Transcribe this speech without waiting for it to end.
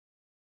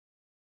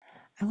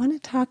I want to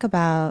talk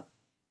about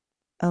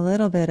a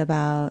little bit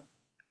about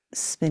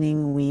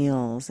spinning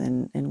wheels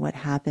and what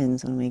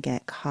happens when we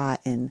get caught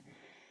in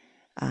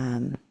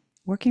um,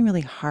 working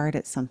really hard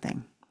at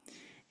something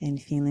and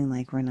feeling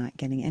like we're not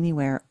getting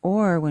anywhere,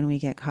 or when we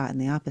get caught in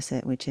the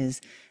opposite, which is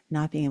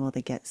not being able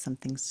to get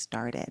something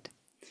started.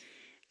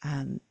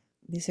 Um,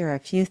 these are a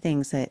few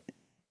things that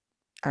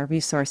are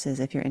resources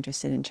if you're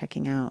interested in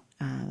checking out.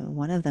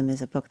 One of them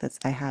is a book that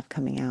I have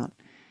coming out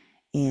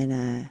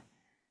in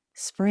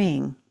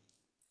spring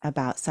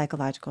about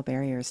psychological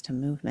barriers to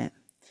movement.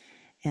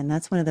 And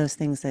that's one of those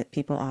things that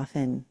people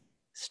often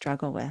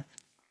struggle with.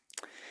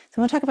 So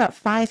I want to talk about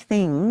 5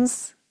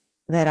 things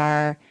that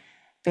are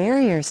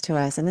barriers to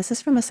us. And this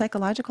is from a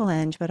psychological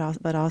lens,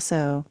 but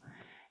also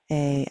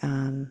a,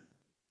 um,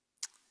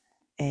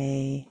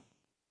 a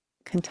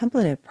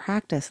contemplative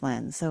practice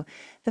lens. So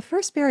the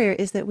first barrier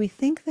is that we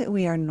think that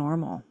we are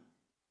normal.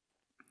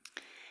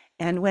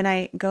 And when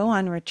I go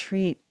on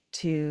retreat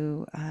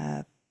to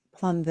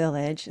Plum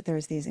Village,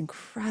 there's these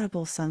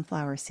incredible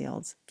sunflower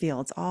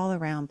fields all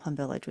around Plum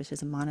Village, which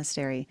is a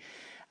monastery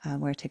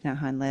where Thich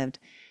Nhat Hanh lived.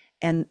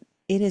 And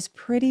it is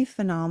pretty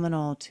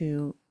phenomenal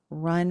to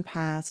run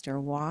past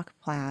or walk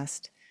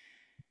past,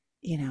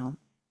 you know,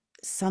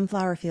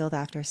 sunflower field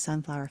after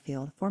sunflower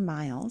field for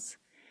miles.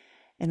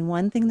 And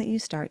one thing that you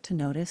start to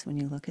notice when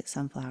you look at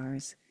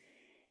sunflowers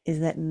is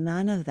that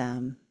none of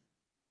them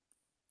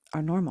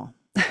are normal.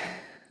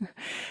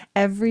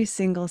 Every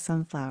single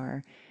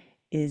sunflower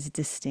is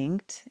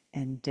distinct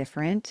and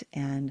different,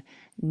 and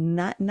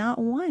not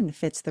one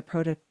fits the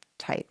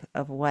prototype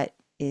of what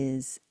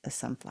is a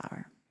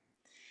sunflower.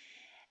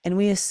 And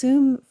we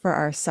assume for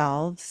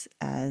ourselves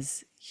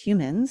as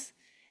humans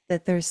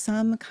that there's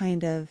some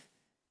kind of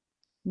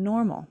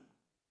normal.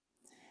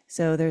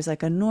 So there's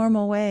like a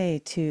normal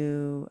way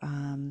to,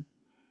 I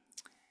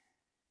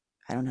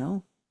don't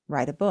know,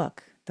 write a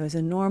book. There's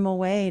a normal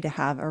way to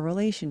have a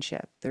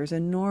relationship. There's a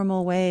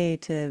normal way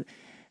to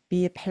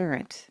be a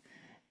parent.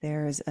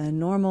 There's a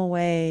normal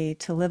way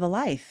to live a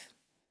life.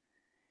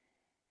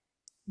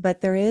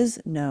 But there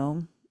is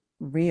no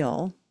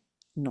real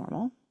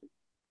normal.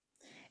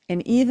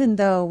 And even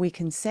though we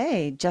can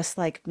say, just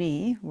like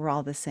me, we're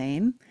all the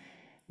same,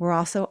 we're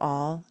also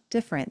all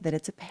different, that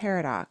it's a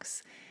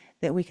paradox,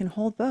 that we can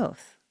hold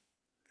both.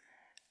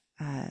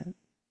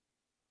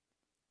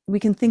 We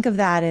can think of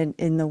that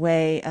in the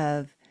way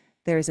of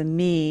there's a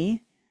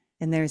me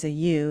and there's a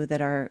you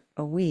that are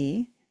a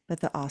we, but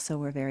that also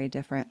we're very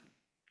different.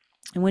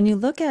 And when you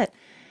look at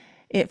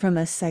it from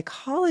a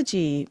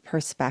psychology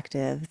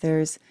perspective,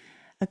 there's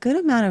a good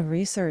amount of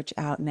research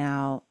out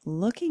now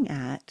looking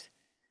at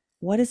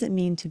what does it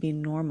mean to be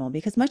normal?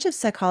 Because much of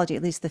psychology,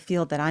 at least the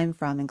field that I'm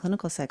from in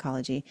clinical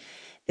psychology,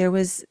 there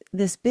was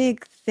this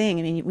big thing.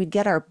 I mean, we'd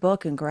get our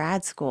book in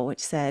grad school,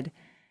 which said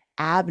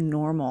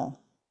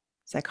abnormal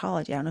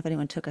psychology. I don't know if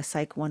anyone took a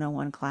Psych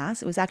 101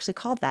 class. It was actually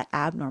called that,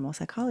 abnormal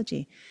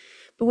psychology.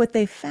 But what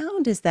they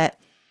found is that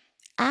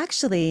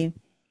actually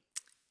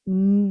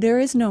there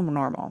is no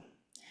normal.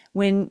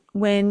 When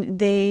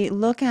they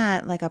look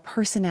at like a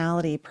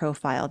personality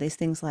profile, these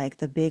things like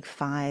the big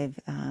five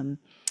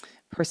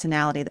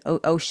personality, the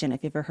ocean,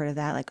 if you've ever heard of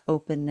that, like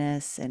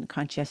openness and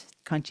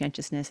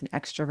conscientiousness and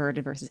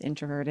extroverted versus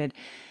introverted,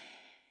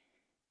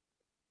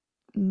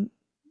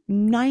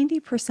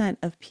 90%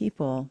 of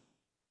people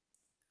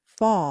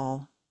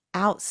fall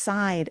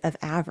outside of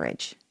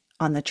average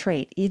on the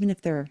trait, even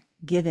if they're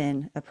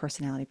given a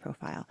personality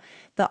profile.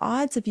 The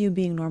odds of you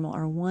being normal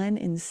are 1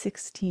 in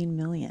 16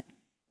 million.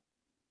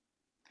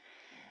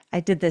 I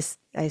did this,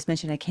 I just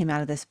mentioned I came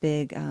out of this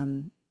big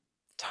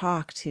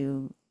talk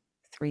to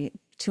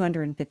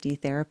 250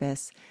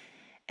 therapists,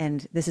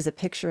 and this is a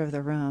picture of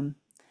the room,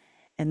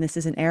 and this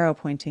is an arrow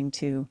pointing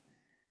to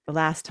the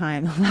last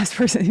time, the last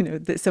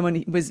person, that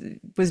someone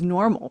was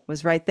normal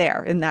was right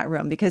there in that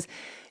room, because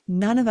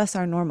none of us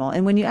are normal.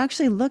 And when you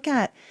actually look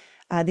at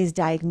these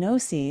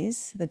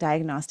diagnoses, the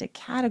diagnostic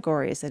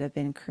categories that have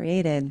been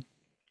created,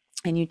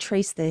 and you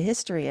trace the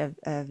history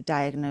of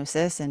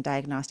diagnosis and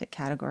diagnostic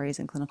categories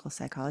in clinical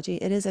psychology,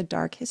 it is a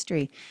dark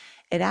history.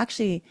 It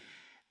actually,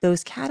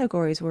 those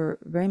categories were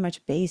very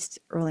much based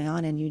early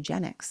on in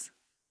eugenics,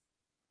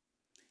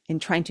 in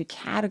trying to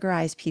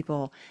categorize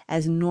people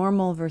as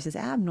normal versus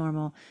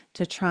abnormal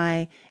to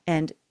try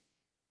and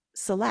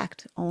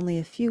select only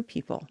a few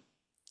people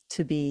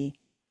to be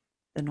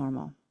the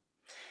normal.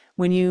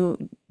 When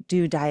you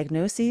do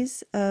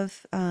diagnoses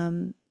of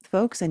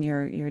folks and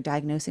you're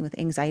diagnosing with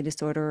anxiety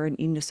disorder or an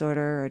eating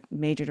disorder or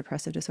major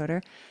depressive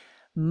disorder,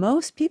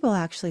 most people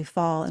actually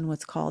fall in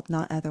what's called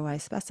not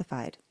otherwise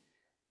specified.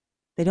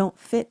 They don't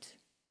fit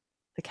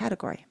the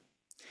category.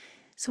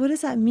 So what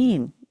does that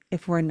mean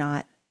if we're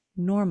not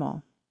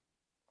normal?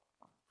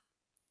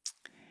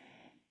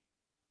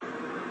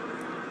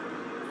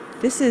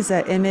 This is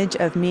an image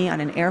of me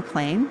on an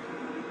airplane,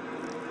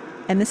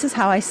 and this is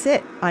how I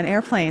sit on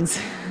airplanes.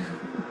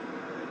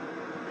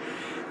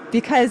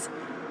 Because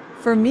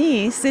for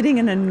me, sitting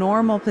in a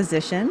normal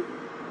position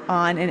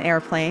on an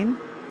airplane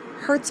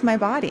hurts my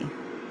body.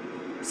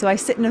 So I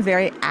sit in a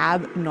very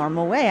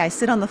abnormal way. I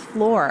sit on the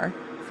floor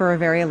for a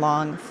very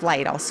long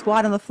flight. I'll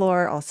squat on the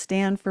floor, I'll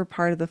stand for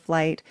part of the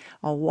flight,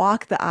 I'll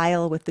walk the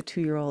aisle with the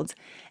 2-year-olds,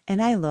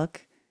 and I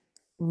look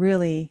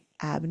really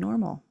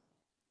abnormal.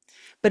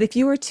 But if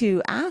you were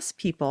to ask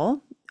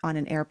people on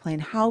an airplane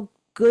how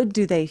good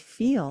do they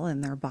feel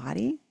in their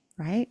body,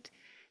 right?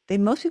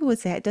 Most people would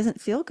say it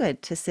doesn't feel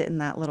good to sit in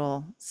that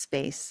little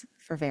space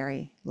for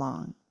very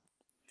long.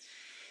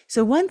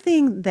 So one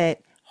thing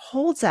that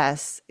holds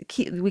us,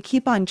 we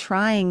keep on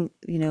trying,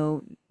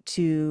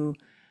 to,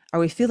 or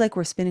we feel like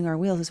we're spinning our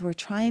wheels, is we're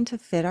trying to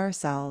fit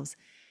ourselves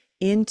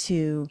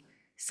into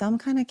some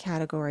kind of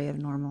category of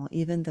normal,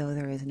 even though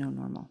there is no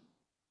normal.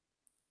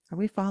 Are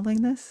we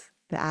following this?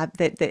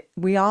 That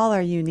we all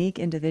are unique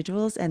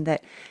individuals, and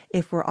that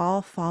if we're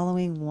all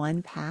following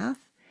one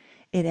path,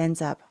 it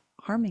ends up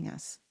harming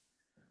us.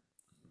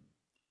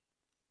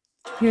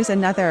 Here's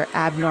another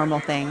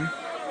abnormal thing.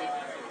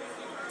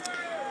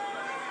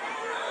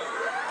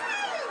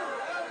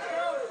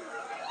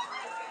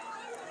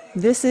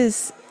 This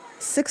is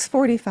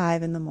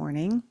 6:45 in the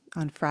morning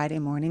on Friday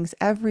mornings.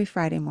 Every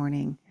Friday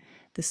morning,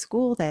 the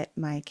school that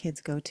my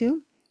kids go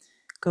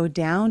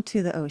down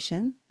to the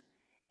ocean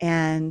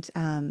and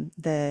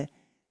the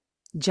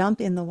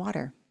jump in the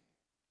water.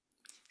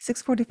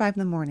 6:45 in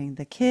the morning,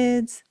 the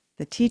kids,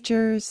 the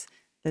teachers,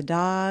 the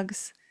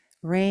dogs,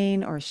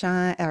 rain or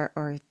shine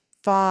or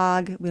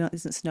fog. We don't, it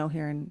doesn't snow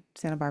here in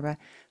Santa Barbara,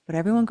 but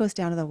everyone goes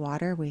down to the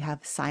water. We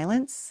have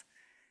silence.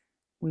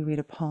 We read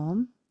a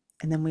poem,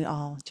 and then we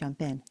all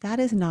jump in. That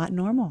is not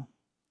normal,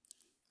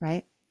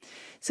 right?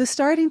 So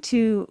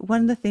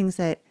one of the things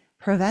that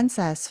prevents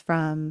us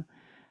from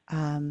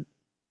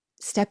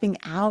stepping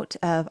out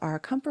of our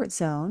comfort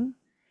zone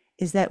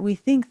is that we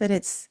think that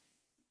it's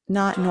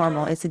not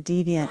normal. It's a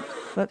deviant.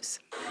 Whoops.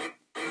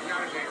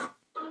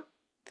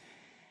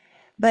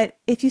 But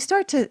if you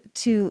start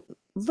to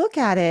look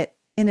at it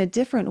in a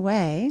different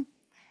way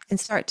and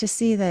start to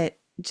see that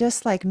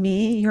just like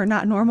me, you're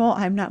not normal,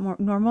 I'm not more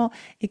normal,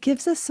 it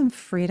gives us some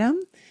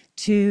freedom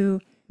to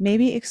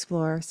maybe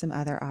explore some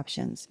other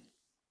options.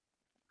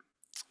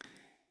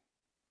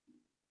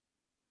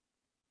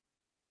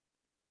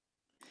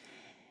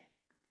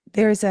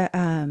 There's a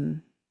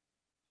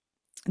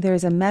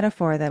there's a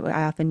metaphor that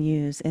I often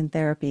use in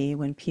therapy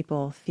when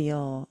people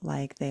feel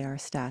like they are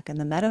stuck. And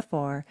the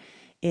metaphor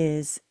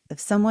is of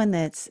someone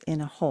that's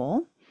in a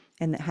hole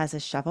and that has a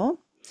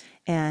shovel,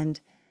 and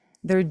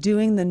they're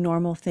doing the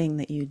normal thing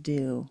that you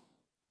do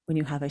when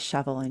you have a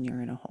shovel and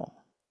you're in a hole.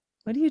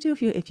 What do you do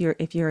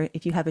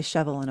if you have a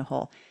shovel in a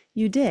hole?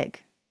 You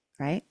dig,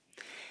 right?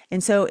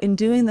 And so in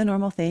doing the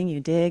normal thing, you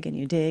dig and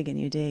you dig and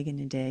you dig and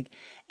you dig,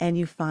 and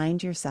you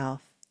find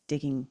yourself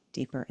digging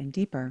deeper and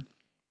deeper.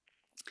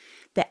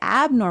 The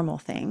abnormal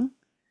thing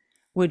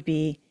would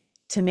be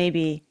to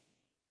maybe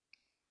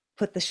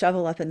put the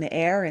shovel up in the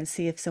air and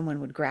see if someone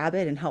would grab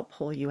it and help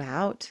pull you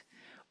out,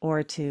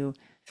 or to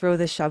throw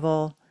the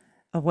shovel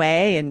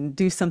away and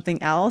do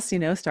something else,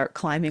 start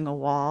climbing a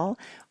wall,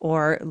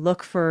 or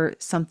look for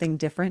something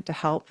different to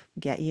help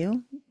get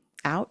you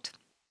out.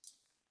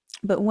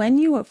 But when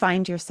you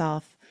find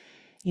yourself,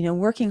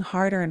 working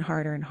harder and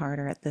harder and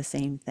harder at the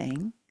same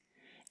thing,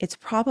 it's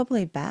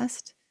probably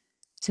best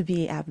to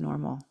be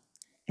abnormal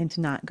and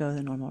to not go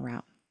the normal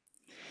route.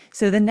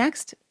 So the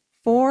next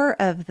 4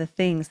 of the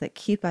things that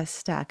keep us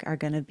stuck are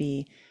going to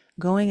be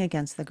going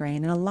against the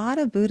grain. And a lot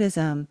of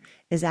Buddhism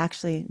is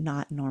actually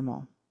not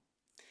normal.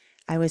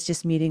 I was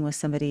just meeting with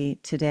somebody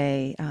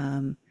today,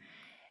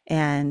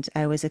 and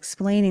I was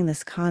explaining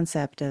this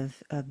concept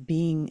of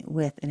being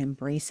with and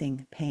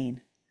embracing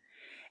pain.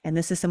 And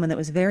this is someone that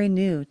was very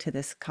new to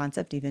this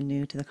concept, even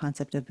new to the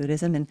concept of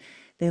Buddhism. And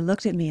they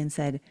looked at me and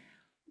said,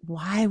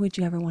 "Why would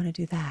you ever want to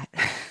do that?"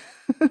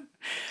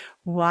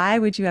 Why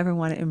would you ever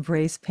want to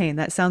embrace pain?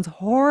 That sounds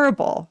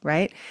horrible,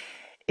 right?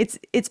 It's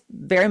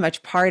very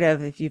much part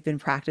of, if you've been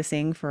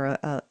practicing for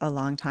a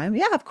long time.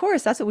 Yeah, of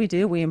course, that's what we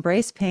do. We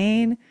embrace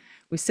pain.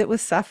 We sit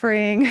with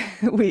suffering.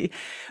 We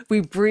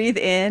breathe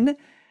in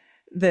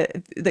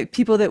the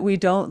people that we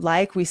don't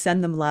like. We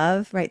send them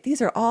love, right?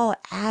 These are all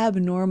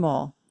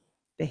abnormal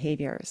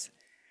behaviors.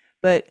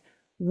 But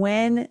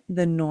when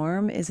the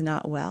norm is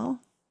not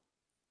well,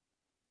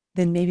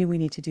 then maybe we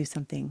need to do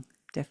something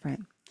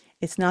different.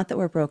 It's not that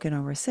we're broken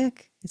or we're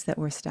sick, it's that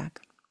we're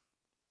stuck.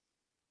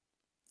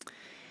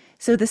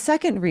 So the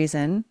second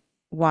reason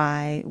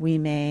why we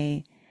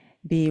may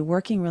be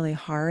working really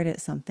hard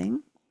at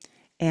something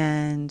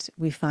and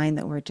we find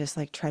that we're just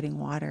like treading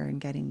water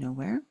and getting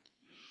nowhere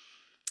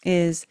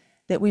is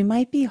that we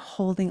might be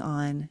holding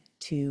on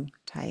too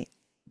tight.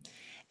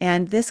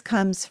 And this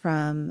comes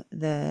from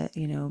the,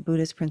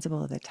 Buddhist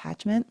principle of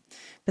attachment,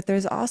 but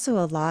there's also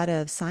a lot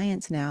of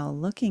science now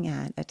looking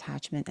at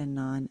attachment and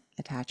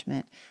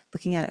non-attachment,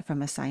 looking at it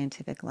from a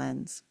scientific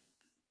lens.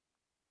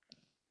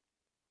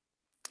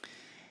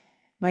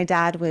 My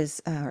dad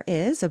was or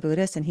is a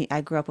Buddhist, and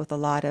I grew up with a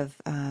lot of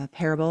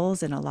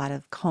parables and a lot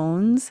of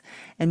koans.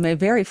 And my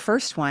very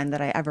first one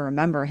that I ever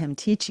remember him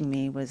teaching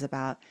me was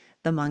about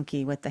the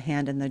monkey with the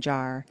hand in the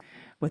jar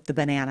with the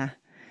banana.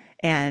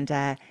 and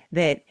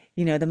that,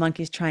 you know, the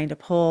monkey's trying to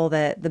pull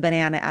the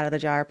banana out of the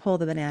jar, pull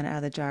the banana out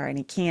of the jar, and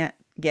he can't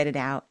get it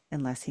out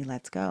unless he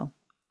lets go.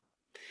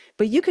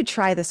 But you could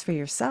try this for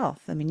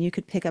yourself. I mean, you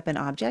could pick up an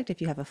object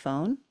if you have a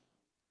phone,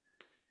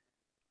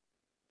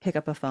 pick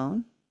up a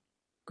phone,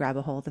 grab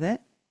a hold of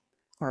it,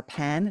 or a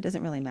pen, it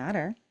doesn't really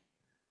matter,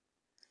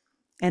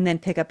 and then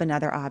pick up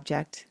another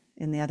object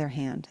in the other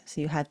hand. So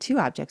you have two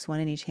objects, one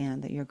in each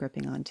hand that you're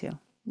gripping onto.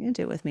 You can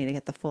do it with me to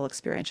get the full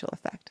experiential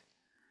effect.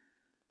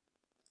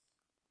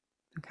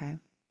 Okay.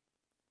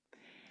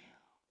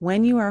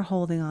 When you are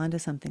holding on to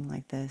something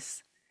like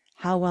this,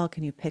 how well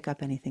can you pick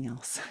up anything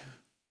else?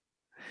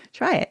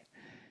 Try it.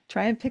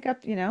 Try and pick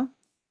up, you know,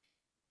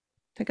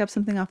 pick up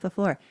something off the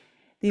floor.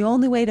 The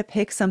only way to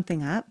pick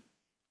something up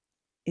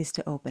is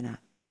to open up,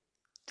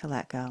 to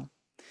let go.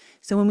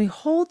 So when we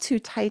hold too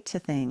tight to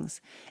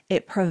things,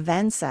 it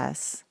prevents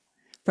us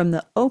from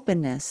the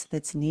openness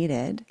that's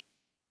needed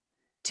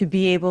to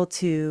be able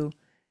to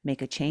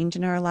make a change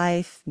in our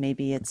life.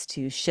 Maybe it's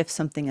to shift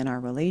something in our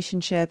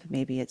relationship.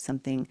 Maybe it's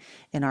something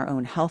in our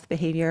own health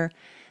behavior.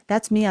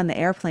 That's me on the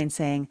airplane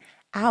saying,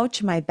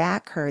 ouch, my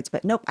back hurts,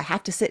 but nope, I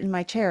have to sit in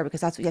my chair because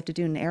that's what you have to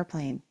do in an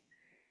airplane.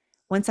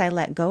 Once I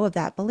let go of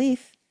that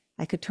belief,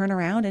 I could turn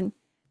around and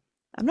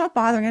I'm not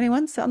bothering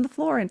anyone, sit on the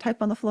floor and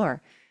type on the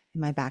floor,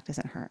 and my back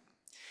doesn't hurt.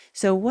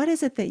 So what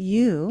is it that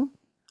you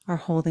are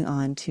holding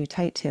on too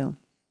tight to?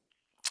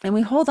 And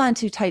we hold on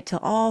too tight to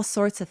all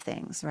sorts of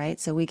things, right?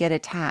 So we get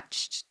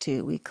attached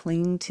to, we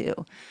cling to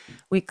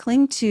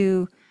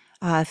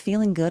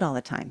feeling good all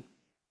the time.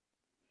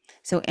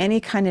 So any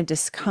kind of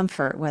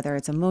discomfort, whether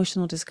it's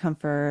emotional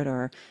discomfort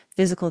or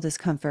physical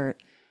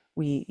discomfort,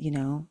 we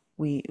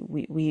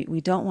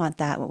don't want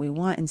that. What we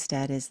want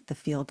instead is the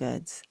feel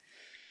goods.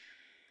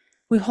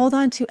 We hold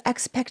on to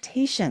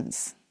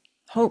expectations,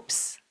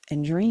 hopes,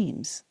 and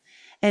dreams.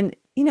 And,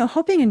 you know,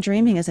 hoping and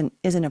dreaming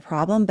isn't a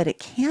problem, but it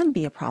can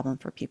be a problem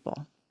for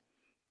people.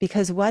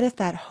 Because what if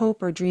that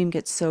hope or dream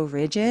gets so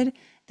rigid,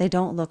 they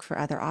don't look for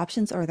other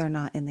options, or they're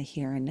not in the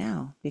here and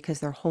now because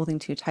they're holding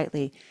too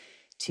tightly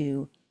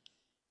to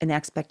an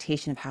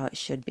expectation of how it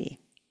should be.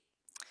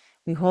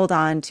 We hold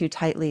on too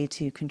tightly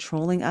to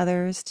controlling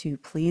others, to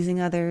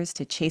pleasing others,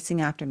 to chasing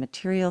after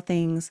material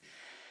things,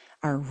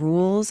 our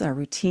rules, our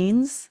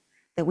routines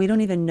that we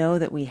don't even know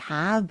that we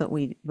have, but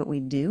we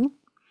do.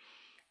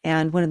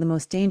 And one of the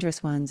most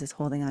dangerous ones is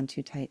holding on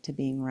too tight to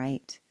being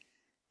right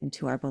and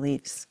to our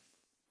beliefs.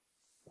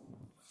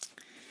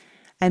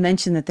 I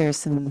mentioned that there's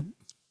some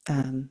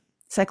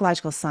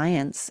psychological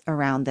science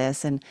around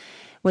this, and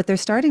what they're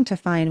starting to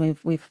find,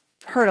 we've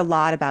heard a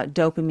lot about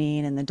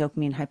dopamine and the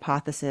dopamine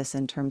hypothesis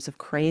in terms of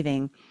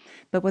craving,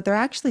 but what they're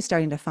actually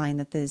starting to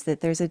find is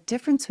that there's a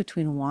difference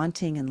between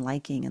wanting and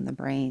liking in the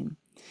brain.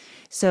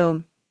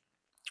 So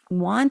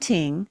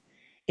wanting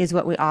is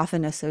what we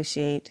often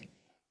associate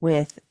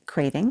with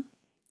craving.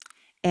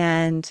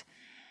 And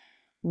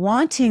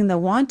the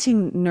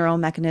wanting neural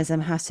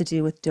mechanism has to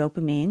do with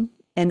dopamine.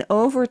 And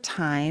over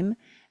time,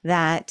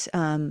 that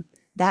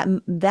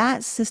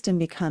system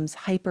becomes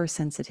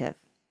hypersensitive,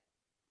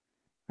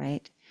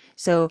 right?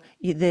 So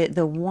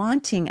the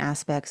wanting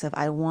aspects of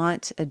I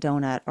want a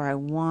donut, or I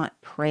want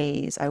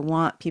praise, I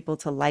want people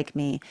to like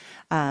me,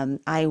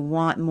 I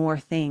want more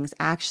things,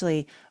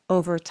 actually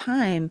over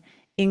time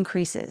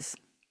increases.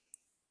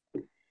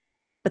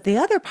 But the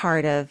other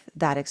part of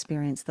that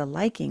experience, the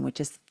liking, which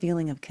is the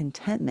feeling of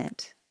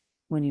contentment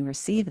when you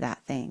receive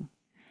that thing,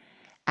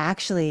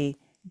 actually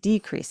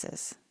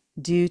decreases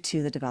due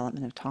to the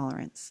development of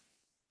tolerance.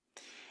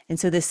 And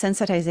so this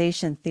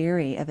sensitization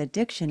theory of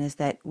addiction is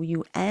that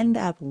you end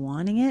up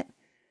wanting it,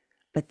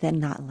 but then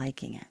not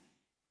liking it.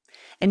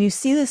 And you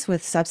see this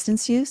with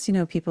substance use, you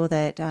know, people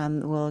that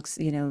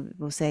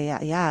will say,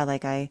 yeah,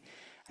 like I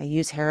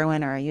use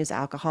heroin or I use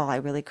alcohol, I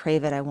really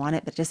crave it, I want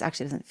it, but it just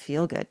actually doesn't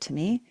feel good to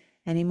me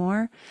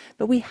anymore.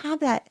 But we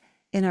have that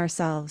in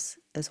ourselves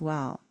as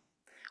well,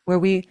 where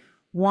we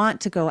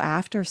want to go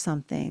after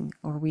something,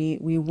 or we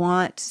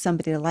want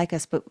somebody to like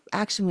us, but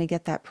actually when we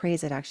get that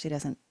praise, it actually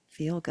doesn't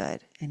feel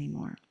good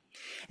anymore.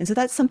 And so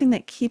that's something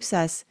that keeps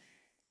us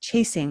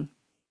chasing,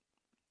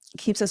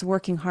 keeps us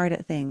working hard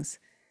at things,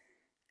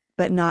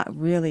 but not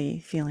really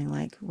feeling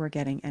like we're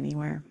getting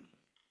anywhere.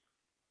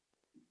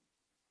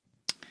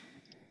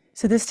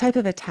 So this type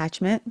of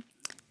attachment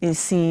is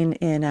seen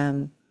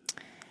in,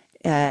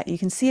 you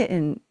can see it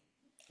in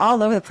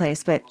all over the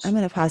place, but I'm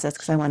going to pause this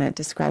because I want to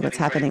describe what's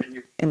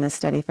happening in this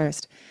study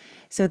first.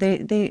 So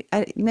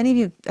many of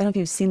you, I don't know if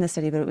you've seen this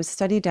study, but it was a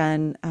study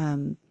done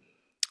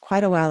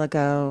quite a while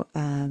ago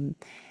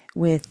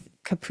with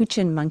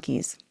capuchin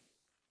monkeys.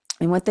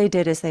 And what they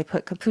did is they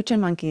put capuchin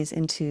monkeys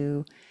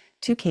into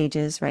two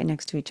cages right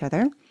next to each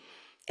other.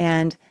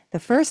 And the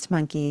first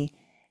monkey,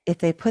 if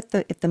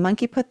the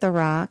monkey put the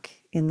rock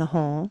in the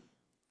hole,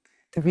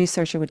 the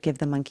researcher would give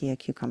the monkey a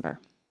cucumber.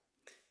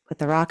 Put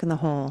the rock in the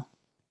hole,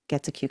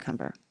 gets a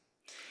cucumber.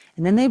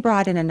 And then they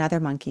brought in another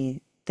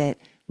monkey that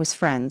was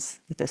friends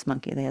with this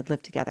monkey. They had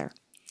lived together.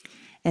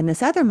 And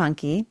this other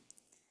monkey,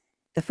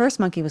 the first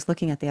monkey was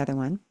looking at the other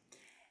one,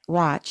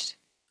 watched.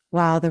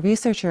 While the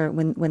researcher,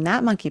 when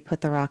that monkey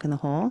put the rock in the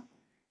hole,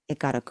 it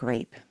got a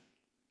grape.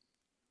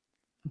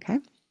 Okay.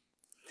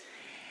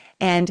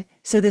 And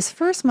so this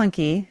first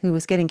monkey who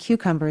was getting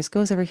cucumbers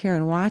goes over here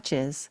and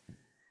watches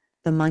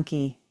the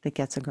monkey that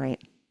gets a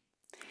grape.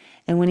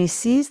 And when he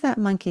sees that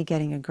monkey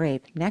getting a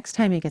grape, next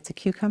time he gets a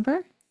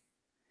cucumber,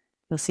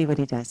 you'll see what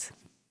he does.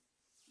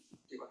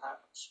 See what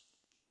happens.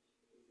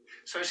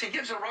 So she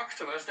gives a rock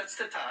to us, that's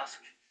the task.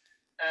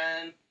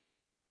 And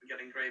we're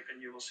getting grape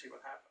and you will see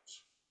what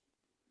happens.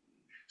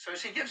 So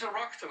she gives a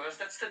rock to us,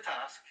 that's the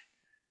task.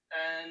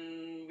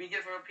 And we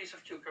give her a piece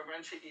of cucumber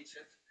and she eats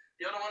it.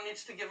 The other one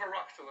needs to give a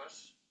rock to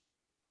us.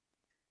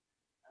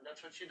 And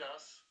that's what she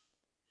does.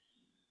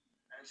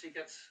 And she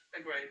gets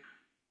a grape.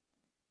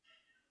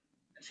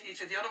 And she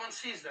eats it. The other one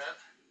sees that.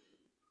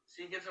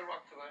 She gives a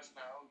rock to us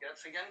now,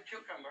 gets again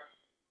cucumber.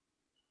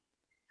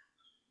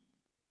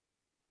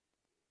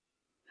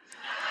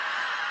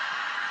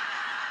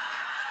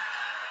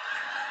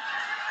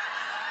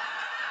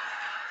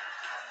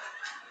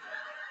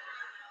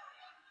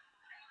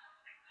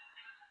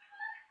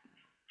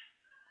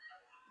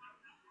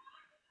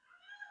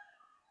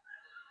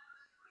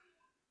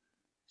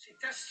 She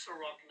tests the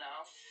rock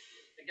now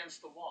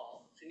against the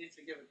wall. She needs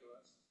to give it to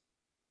us.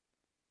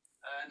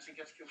 And she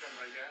gets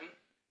cucumber again.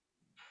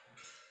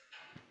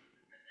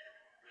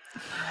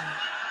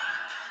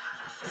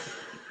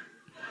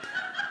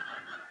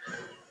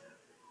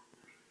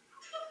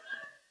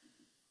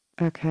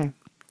 Okay.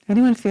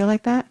 Anyone feel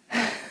like that?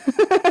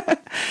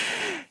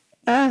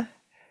 uh,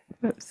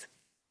 Oops.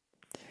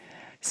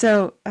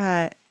 So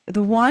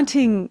the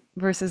wanting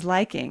versus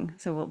liking.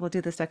 So we'll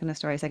do the second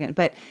story in a second.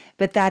 But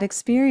that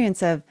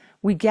experience of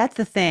we get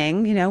the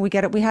thing, we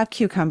get it. We have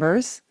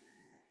cucumbers,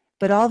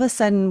 but all of a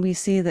sudden we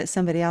see that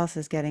somebody else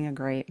is getting a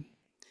grape,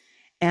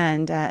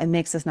 and it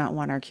makes us not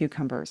want our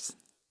cucumbers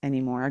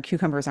anymore. Our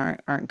cucumbers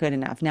aren't good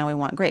enough. Now we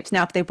want grapes.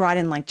 Now if they brought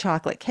in like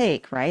chocolate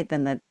cake, right,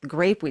 then the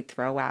grape we'd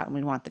throw out and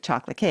we'd want the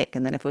chocolate cake.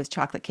 And then if it was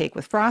chocolate cake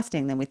with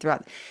frosting, then we'd throw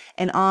out,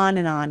 and on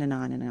and on and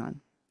on and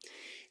on.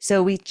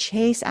 So we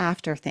chase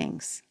after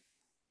things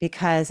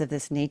because of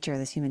this nature,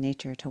 this human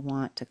nature to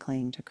want, to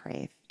cling, to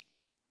crave.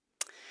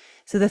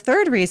 So the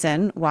third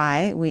reason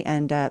why we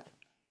end up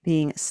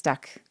being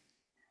stuck,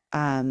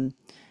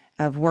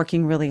 of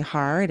working really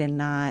hard and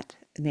not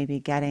maybe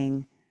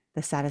getting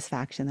the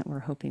satisfaction that we're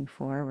hoping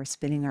for, we're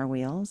spinning our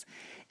wheels,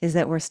 is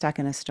that we're stuck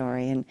in a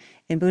story. And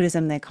in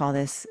Buddhism, they call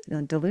this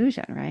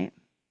delusion, right?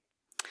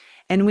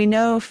 And we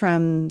know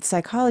from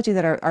psychology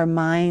that our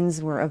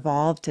minds we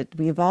evolved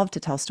to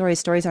tell stories.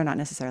 Stories are not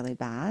necessarily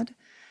bad.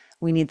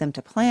 We need them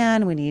to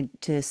plan. We need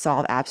to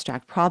solve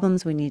abstract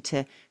problems. We need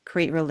to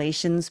create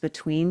relations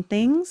between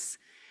things,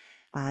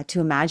 to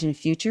imagine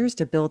futures,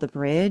 to build a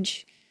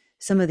bridge.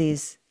 Some of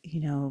these,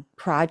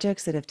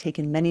 projects that have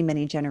taken many,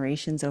 many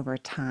generations over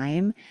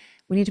time,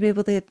 we need to be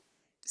able to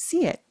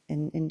see it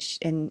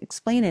and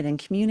explain it and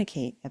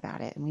communicate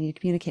about it. And we need to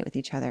communicate with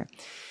each other.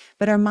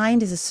 But our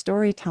mind is a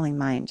storytelling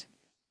mind.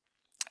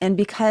 And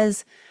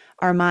because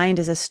our mind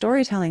is a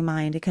storytelling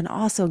mind, it can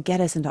also get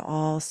us into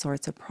all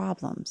sorts of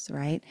problems,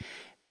 right?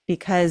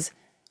 Because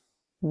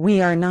we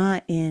are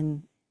not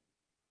in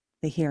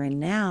the here and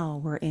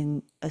now, we're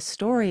in a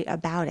story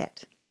about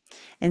it.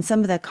 And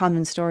some of the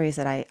common stories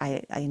that I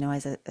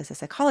as a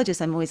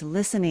psychologist, I'm always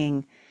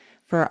listening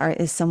for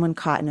is someone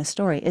caught in a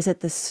story? Is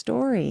it the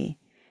story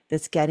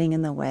that's getting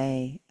in the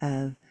way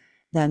of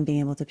them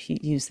being able to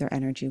use their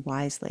energy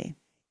wisely?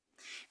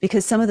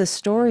 Because some of the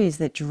stories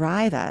that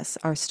drive us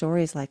are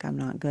stories like I'm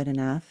not good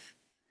enough.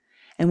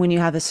 And when you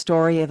have a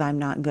story of I'm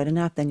not good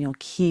enough, then you'll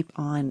keep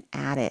on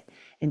at it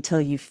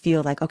until you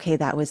feel like, okay,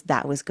 that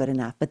was good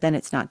enough, but then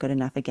it's not good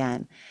enough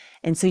again.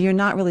 And so you're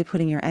not really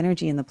putting your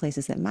energy in the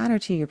places that matter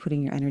to you. You're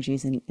putting your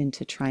energies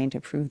into trying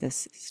to prove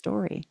this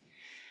story.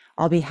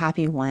 I'll be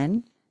happy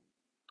when.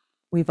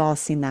 We've all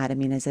seen that. I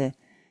mean, as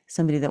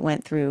somebody that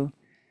went through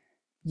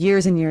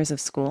years and years of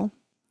school,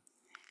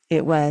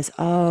 it was,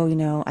 oh,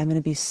 I'm going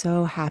to be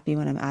so happy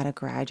when I'm out of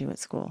graduate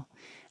school.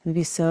 I'm going to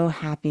be so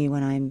happy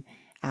when I'm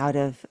out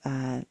of,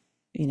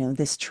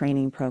 this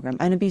training program.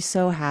 I'm going to be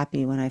so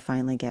happy when I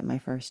finally get my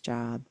first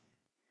job.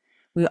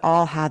 We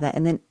all have that.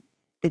 And then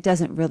it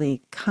doesn't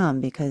really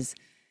come because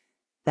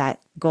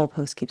that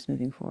goalpost keeps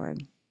moving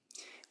forward.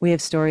 We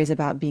have stories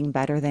about being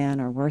better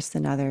than or worse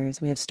than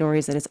others. We have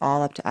stories that it's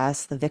all up to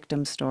us, the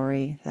victim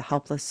story, the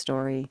helpless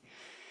story.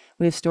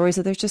 We have stories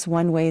that there's just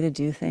one way to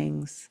do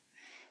things.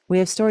 We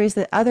have stories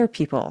that other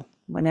people,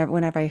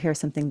 whenever I hear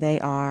something, they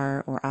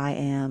are, or I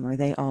am, or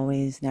they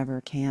always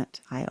never can't,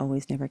 I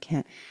always never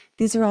can't.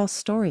 These are all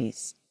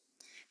stories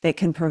that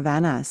can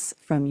prevent us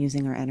from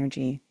using our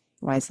energy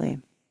wisely.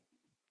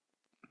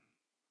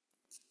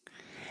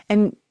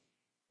 And,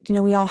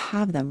 we all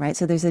have them, right?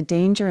 So there's a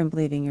danger in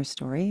believing your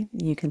story.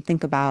 You can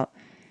think about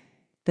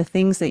the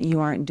things that you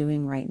aren't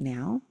doing right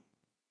now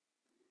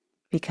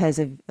because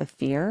of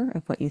fear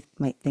of what you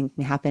might think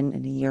may happen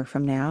in a year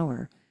from now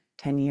or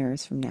 10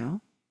 years from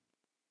now.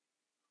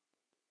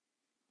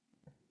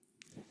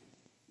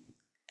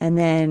 And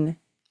then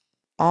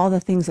all the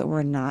things that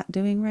we're not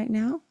doing right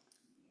now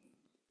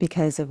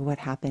because of what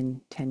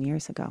happened 10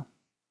 years ago.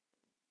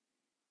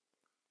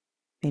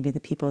 Maybe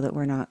the people that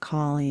we're not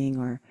calling,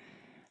 or,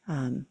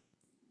 um,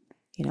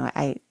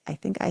 I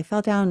think I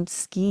fell down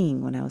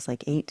skiing when I was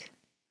like 8.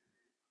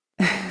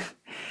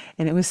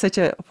 And it was such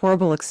a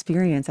horrible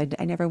experience.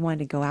 I never wanted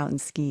to go out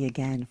and ski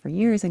again for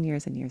years and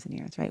years and years and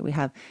years, right? We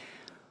have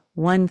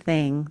one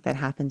thing that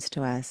happens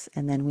to us,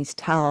 and then we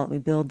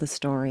build the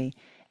story,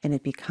 and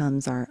it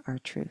becomes our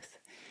truth.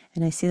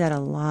 And I see that a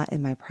lot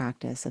in my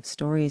practice of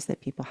stories that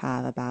people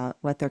have about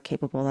what they're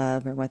capable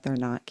of or what they're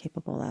not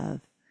capable of,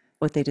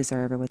 what they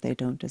deserve or what they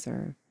don't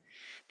deserve.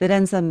 That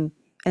ends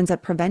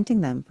up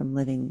preventing them from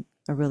living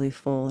a really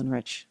full and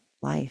rich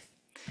life,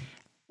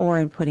 or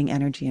in putting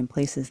energy in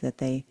places that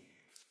they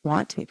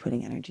want to be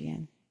putting energy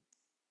in.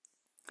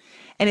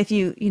 And if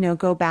you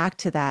go back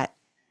to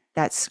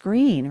that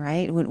screen,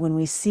 right? When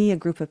we see a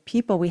group of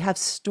people, we have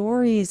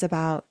stories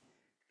about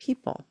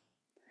people.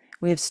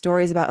 We have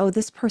stories about, oh,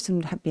 this person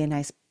would be a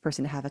nice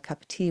person to have a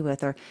cup of tea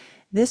with, or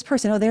this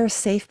person, oh, they're a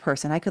safe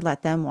person. I could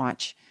let them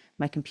watch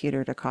my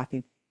computer at a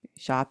coffee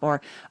shop, or,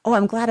 oh,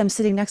 I'm glad I'm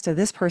sitting next to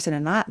this person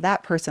and not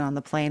that person on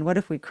the plane. What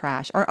if we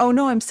crash? Or, oh,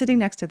 no, I'm sitting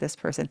next to this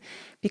person.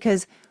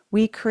 Because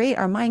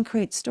our mind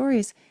creates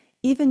stories,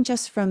 even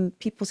just from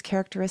people's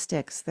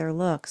characteristics, their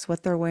looks,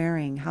 what they're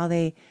wearing, how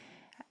they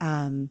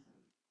um,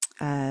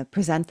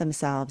 present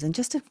themselves in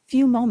just a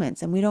few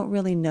moments, and we don't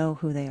really know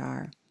who they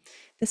are.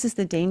 This is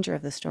the danger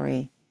of the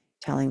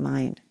storytelling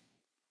mind.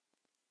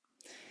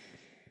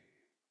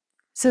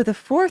 So the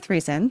fourth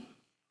reason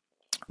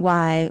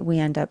why we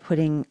end up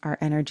putting our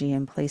energy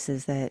in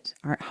places that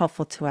aren't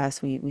helpful to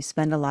us, we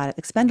expend a lot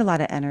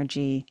of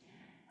energy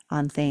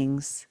on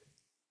things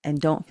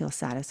and don't feel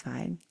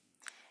satisfied,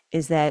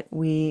 is that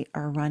we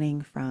are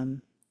running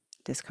from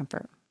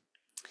discomfort.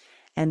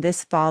 And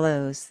this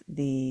follows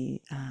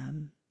the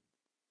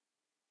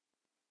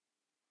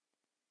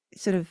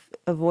sort of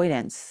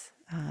avoidance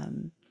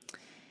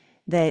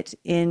that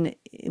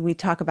we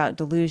talk about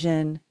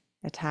delusion,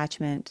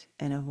 attachment,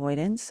 and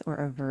avoidance, or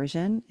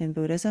aversion in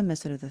Buddhism,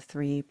 as sort of the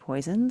three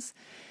poisons.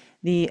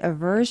 The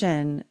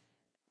aversion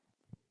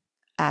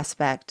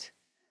aspect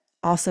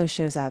also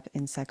shows up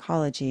in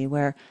psychology,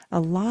 where a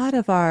lot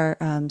of our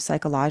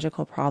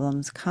psychological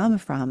problems come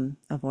from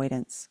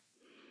avoidance.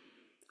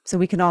 So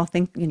we can all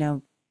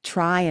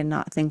try and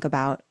not think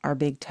about our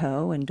big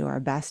toe, and do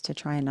our best to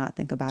try and not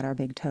think about our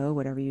big toe.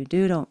 Whatever you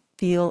do, don't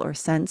feel or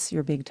sense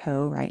your big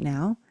toe right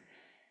now.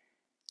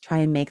 Try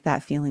and make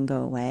that feeling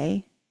go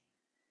away.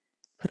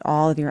 Put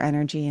all of your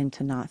energy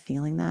into not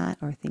feeling that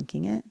or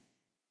thinking it.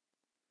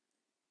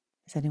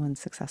 Is anyone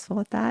successful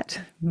at that?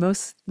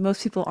 Most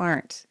people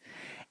aren't.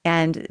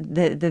 And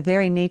the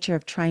very nature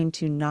of trying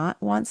to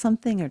not want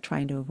something, or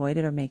trying to avoid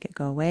it or make it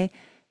go away,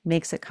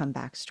 makes it come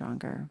back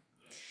stronger.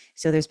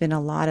 So there's been a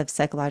lot of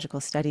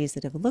psychological studies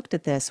that have looked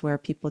at this, where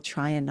people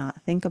try and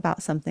not think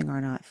about something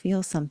or not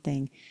feel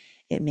something.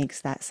 It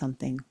makes that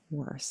something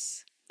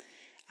worse.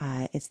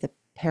 It's the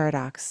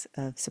paradox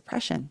of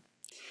suppression.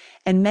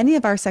 And many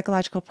of our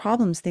psychological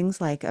problems,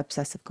 things like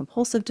obsessive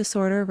compulsive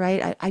disorder,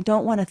 right? I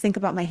don't want to think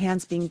about my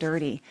hands being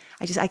dirty.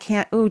 I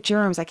can't, oh,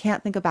 germs, I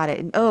can't think about it.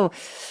 And oh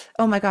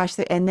my gosh.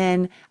 And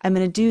then I'm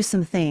going to do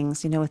some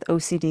things, with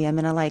OCD. I'm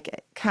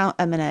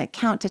going to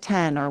count to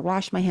 10, or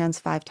wash my hands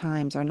 5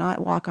 times, or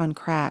not walk on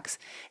cracks.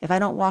 If I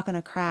don't walk on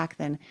a crack,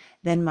 or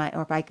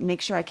if I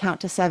make sure I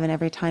count to 7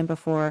 every time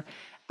before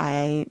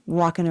I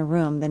walk in a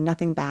room, then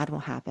nothing bad will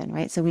happen,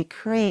 right? So we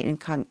create and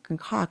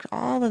concoct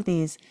all of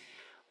these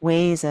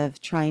ways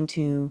of trying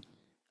to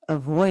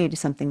avoid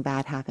something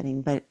bad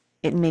happening, but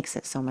it makes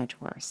it so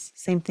much worse.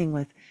 Same thing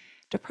with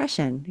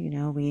depression.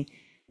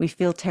 We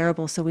feel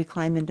terrible, so we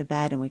climb into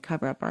bed and we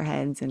cover up our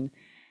heads and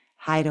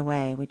hide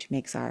away, which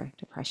makes our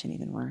depression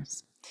even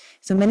worse.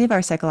 So many of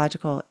our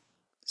psychological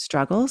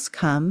struggles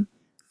come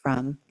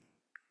from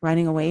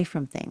running away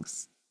from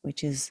things,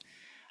 which is,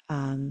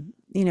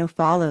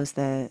 follows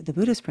the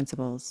Buddhist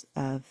principles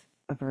of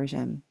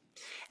aversion.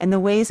 And the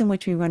ways in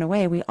which we run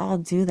away, we all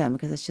do them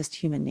because it's just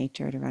human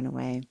nature to run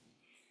away.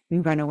 We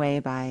run away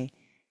by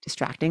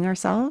distracting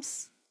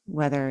ourselves,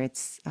 whether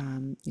it's,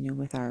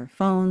 with our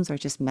phones or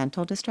just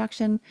mental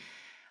distraction.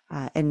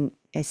 And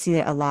I see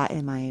it a lot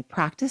in my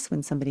practice.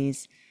 When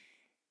somebody's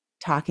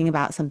talking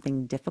about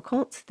something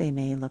difficult, they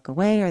may look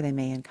away, or they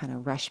may kind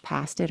of rush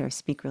past it, or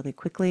speak really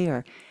quickly,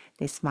 or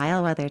they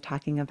smile while they're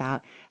talking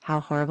about how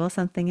horrible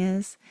something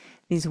is.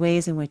 These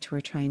ways in which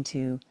we're trying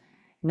to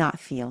not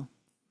feel.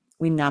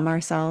 We numb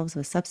ourselves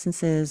with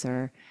substances,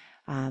 or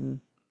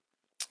numb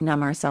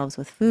ourselves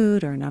with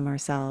food, or numb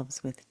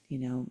ourselves with,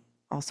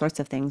 all sorts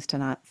of things to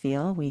not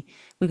feel. We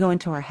go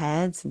into our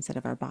heads instead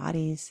of our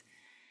bodies.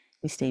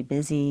 We stay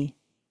busy.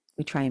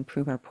 We try and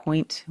prove our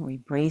point. We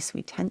brace,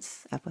 we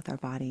tense up with our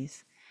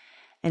bodies.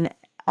 And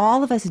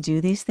all of us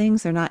do these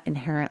things. They're not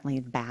inherently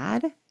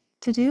bad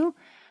to do,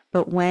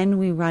 but when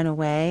we run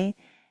away,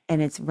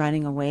 and it's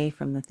running away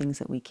from the things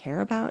that we care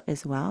about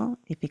as well,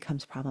 it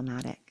becomes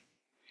problematic.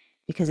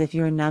 Because if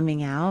you're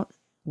numbing out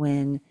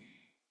when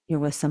you're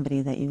with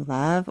somebody that you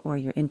love, or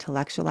you're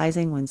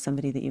intellectualizing when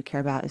somebody that you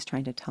care about is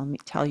trying to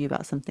tell you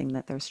about something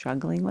that they're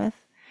struggling with,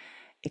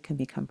 it can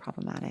become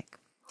problematic.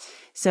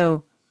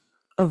 So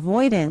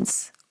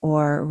avoidance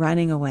or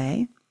running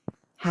away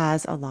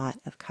has a lot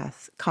of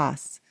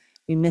costs.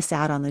 We miss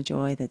out on the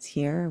joy that's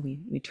here.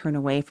 We turn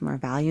away from our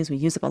values. We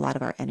use up a lot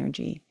of our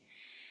energy.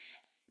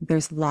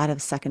 There's a lot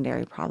of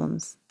secondary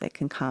problems that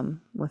can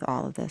come with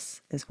all of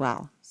this as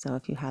well. So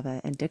if you have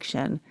an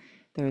addiction,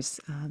 there's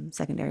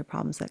secondary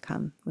problems that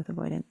come with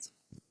avoidance.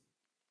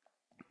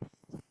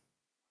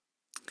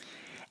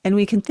 And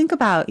we can think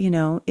about,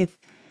 if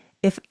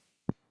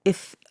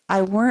if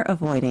I weren't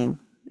avoiding,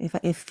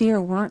 if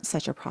fear weren't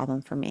such a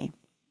problem for me,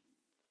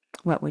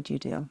 what would you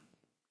do?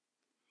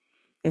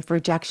 If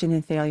rejection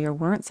and failure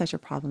weren't such a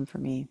problem for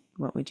me,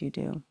 what would you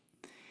do?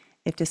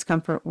 If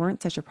discomfort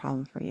weren't such a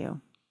problem for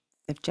you,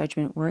 if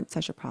judgment weren't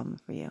such a problem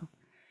for you,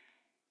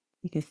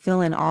 you could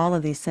fill in all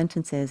of these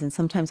sentences. And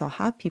sometimes I'll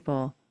have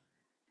people,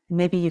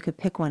 maybe you could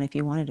pick one if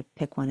you wanted to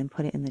pick one and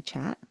put it in the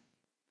chat.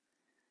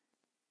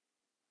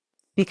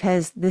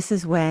 Because this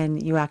is when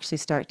you actually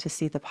start to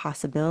see the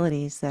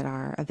possibilities that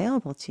are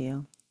available to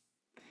you.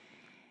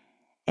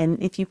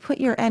 And if you put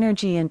your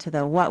energy into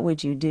the what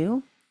would you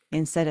do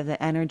instead of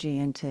the energy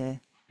into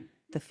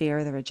the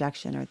fear, the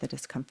rejection, or the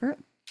discomfort,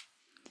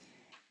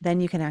 then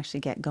you can actually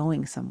get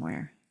going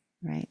somewhere,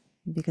 right?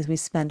 Because we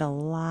spend a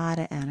lot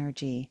of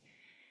energy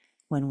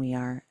when we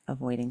are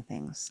avoiding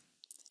things,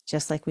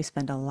 just like we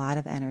spend a lot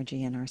of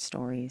energy in our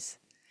stories,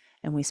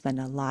 and we spend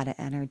a lot of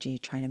energy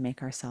trying to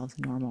make ourselves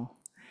normal,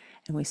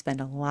 and we spend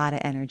a lot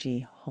of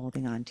energy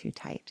holding on too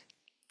tight.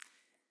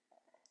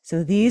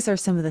 So these are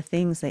some of the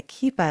things that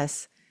keep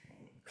us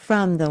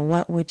from the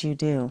what would you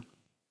do,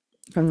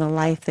 from the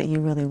life that you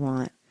really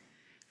want,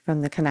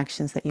 from the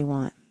connections that you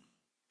want.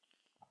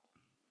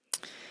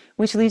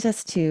 Which leads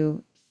us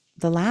to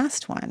the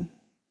last one,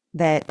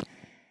 that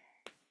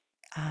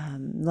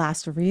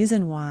last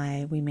reason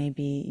why we may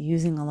be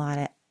using a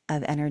lot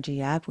of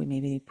energy up, we may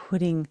be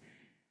putting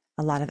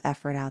a lot of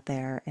effort out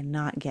there and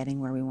not getting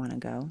where we want to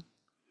go.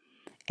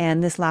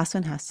 And this last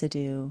one has to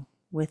do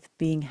with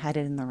being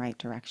headed in the right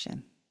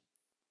direction,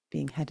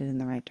 being headed in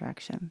the right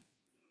direction.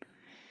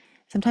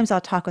 Sometimes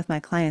I'll talk with my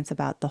clients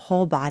about the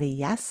whole body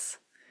yes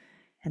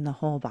and the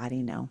whole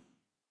body no.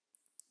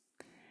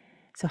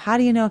 So how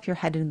do you know if you're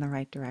headed in the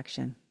right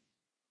direction?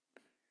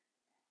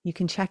 You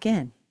can check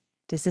in.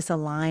 Does this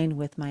align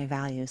with my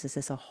values? Is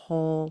this a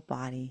whole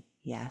body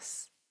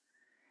yes?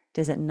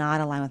 Does it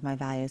not align with my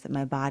values that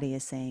my body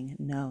is saying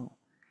no,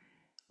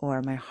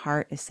 or my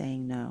heart is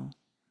saying no,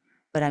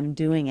 but I'm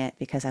doing it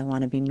because I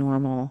want to be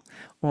normal,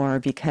 or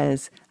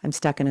because I'm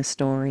stuck in a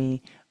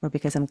story, or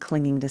because I'm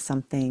clinging to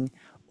something,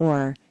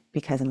 or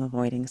because I'm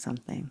avoiding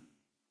something?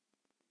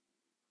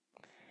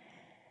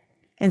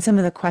 And some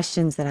of the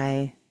questions that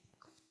I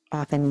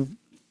often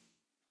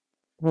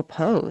will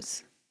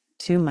pose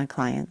to my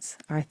clients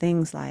are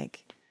things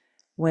like,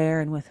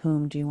 where and with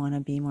whom do you want to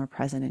be more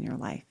present in your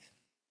life?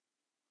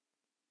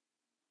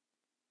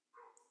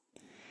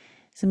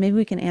 So maybe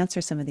we can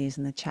answer some of these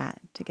in the chat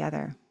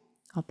together.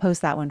 I'll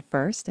post that one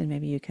first, and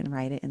maybe you can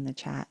write it in the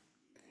chat.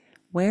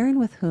 Where and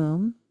with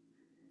whom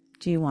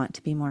do you want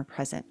to be more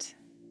present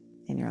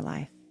in your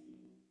life?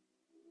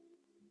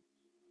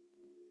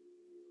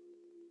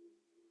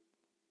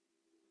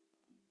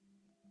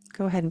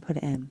 Go ahead and put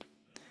it in.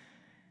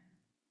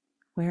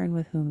 Where and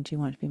with whom do you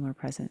want to be more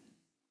present?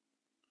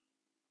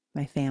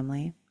 My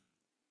family,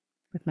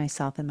 with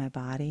myself and my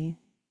body,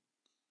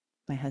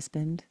 my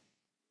husband.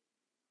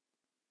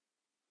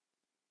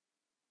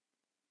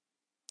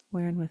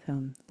 Where and with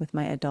whom? With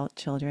my adult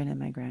children and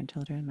my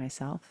grandchildren,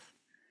 myself,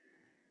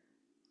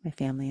 my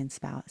family and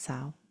spouse,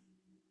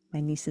 my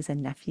nieces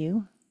and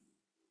nephew,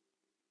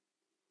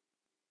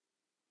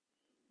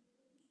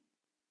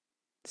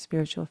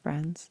 spiritual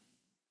friends,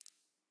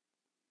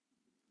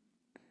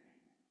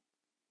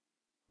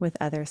 with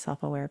other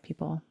self-aware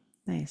people.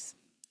 Nice.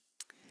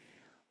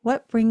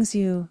 What brings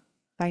you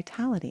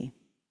vitality?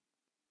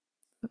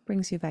 What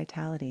brings you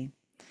vitality?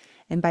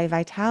 And by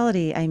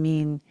vitality, I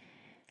mean,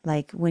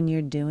 like when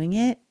you're doing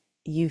it,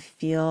 you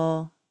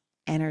feel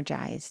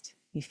energized,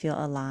 you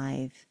feel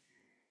alive,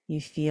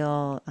 you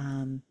feel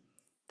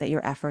that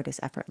your effort is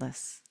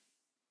effortless.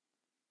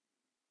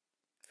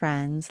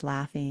 Friends,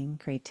 laughing,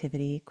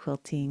 creativity,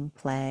 quilting,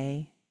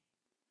 play,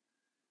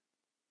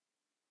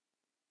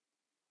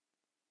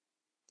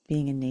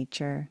 being in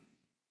nature,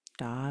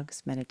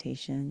 dogs,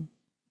 meditation.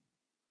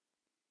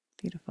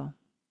 Beautiful.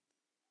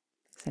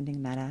 Sending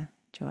metta,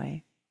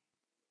 joy,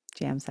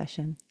 jam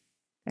session,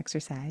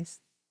 exercise.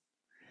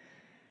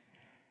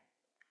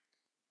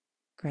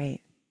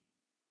 Great.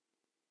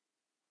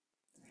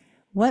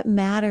 What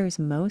matters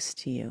most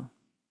to you?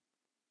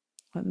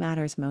 What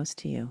matters most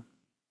to you?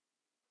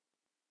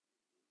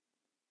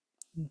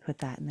 Put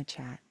that in the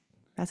chat.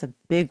 That's a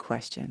big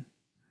question.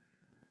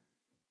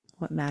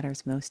 What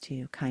matters most to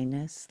you?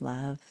 Kindness,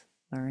 love,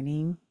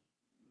 learning,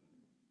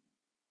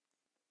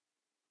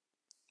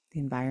 the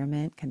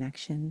environment,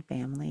 connection,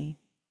 family,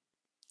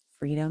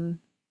 freedom,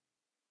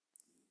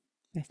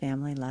 my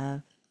family,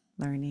 love,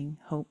 learning,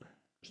 hope,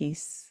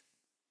 peace,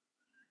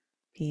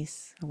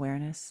 peace,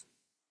 awareness,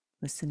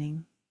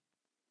 listening.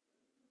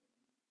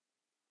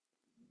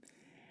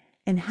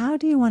 And how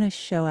do you want to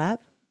show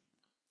up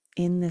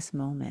in this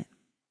moment?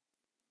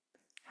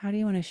 How do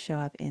you want to show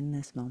up in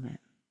this moment?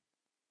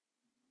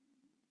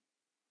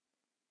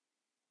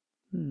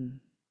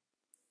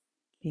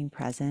 Being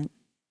present,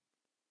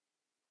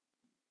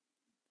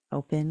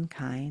 open,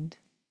 kind,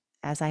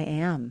 as I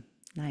am.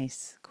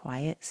 Nice,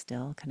 quiet,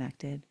 still,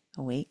 connected,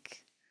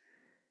 awake,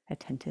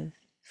 attentive,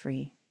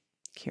 free,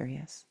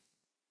 curious,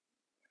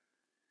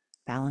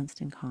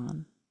 balanced and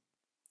calm,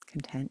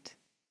 content,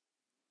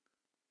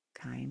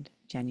 kind,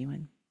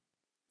 genuine.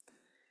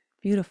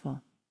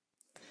 Beautiful.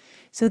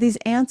 So these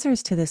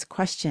answers to this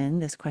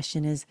question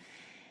is,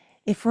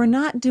 if we're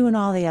not doing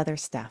all the other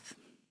stuff,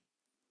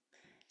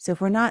 so if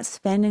we're not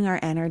spending our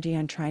energy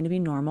on trying to be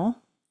normal,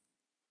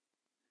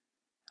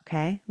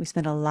 okay, we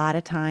spend a lot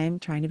of time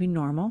trying to be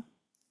normal.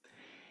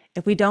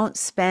 If we don't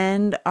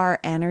spend our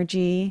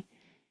energy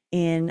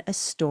in a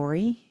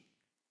story,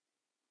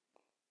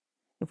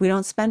 if we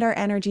don't spend our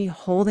energy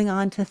holding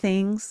on to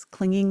things,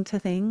 clinging to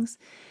things,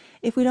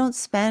 if we don't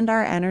spend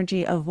our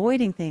energy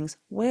avoiding things,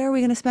 where are we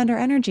going to spend our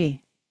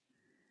energy?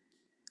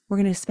 We're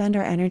going to spend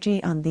our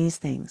energy on these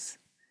things,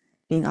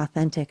 being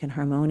authentic and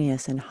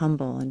harmonious and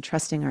humble and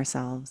trusting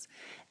ourselves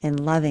and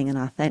loving and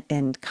authentic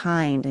and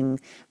kind and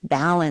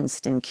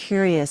balanced and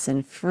curious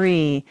and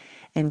free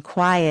and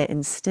quiet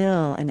and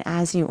still and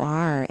as you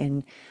are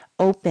and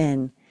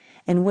open.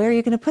 And where are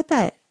you going to put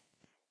that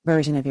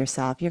version of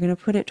yourself? You're going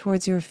to put it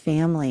towards your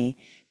family,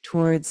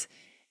 towards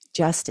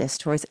justice,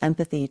 towards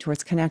empathy,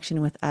 towards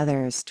connection with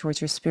others,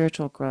 towards your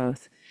spiritual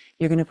growth.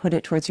 You're going to put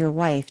it towards your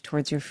wife,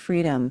 towards your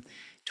freedom,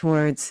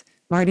 towards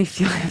Marty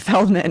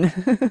Feldman.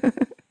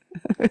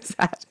 Who's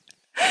that?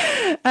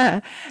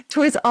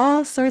 Towards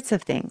all sorts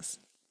of things.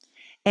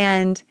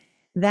 And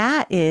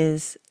that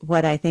is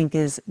what I think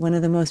is one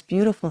of the most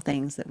beautiful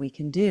things that we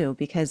can do,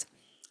 because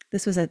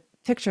this was a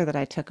picture that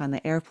I took on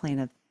the airplane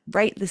of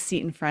right the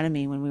seat in front of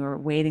me when we were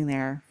waiting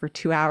there for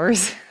 2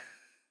 hours.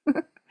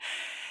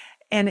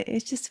 And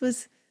it just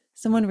was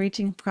someone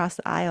reaching across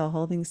the aisle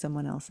holding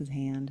someone else's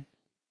hand.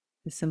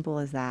 As simple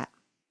as that.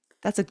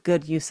 That's a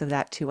good use of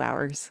that 2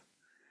 hours,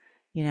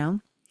 you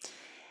know?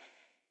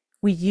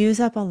 We use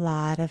up a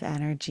lot of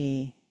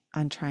energy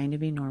on trying to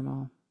be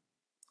normal.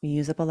 We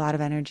use up a lot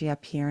of energy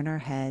up here in our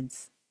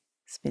heads,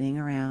 spinning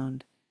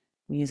around.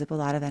 We use up a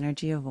lot of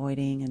energy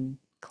avoiding and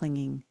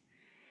clinging.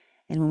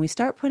 And when we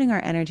start putting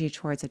our energy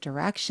towards a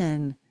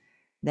direction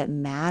that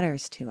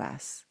matters to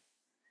us,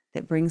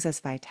 that brings us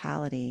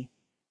vitality,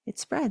 it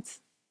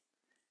spreads.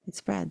 It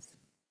spreads.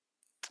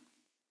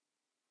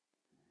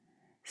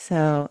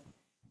 So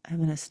I'm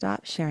going to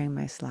stop sharing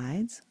my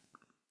slides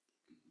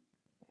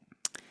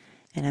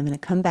and I'm going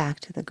to come back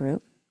to the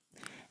group.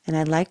 And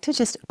I'd like to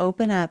just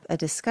open up a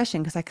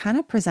discussion because I kind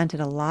of presented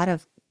a lot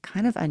of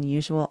kind of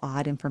unusual,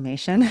 odd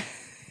information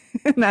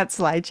in that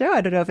slideshow.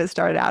 I don't know if it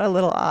started out a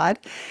little odd,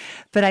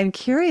 but I'm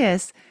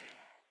curious,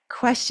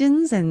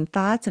 questions and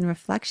thoughts and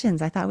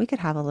reflections. I thought we could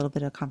have a little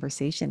bit of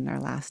conversation in our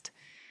last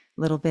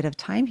little bit of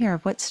time here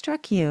of what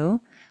struck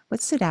you,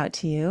 what stood out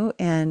to you.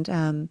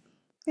 And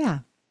yeah,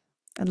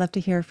 I'd love to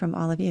hear from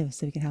all of you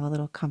so we can have a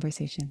little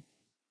conversation.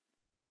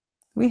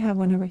 We have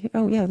one over here.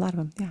 Oh, yeah, a lot of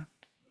them. Yeah.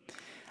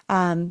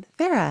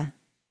 Farah.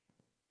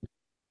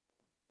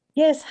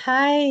 Yes,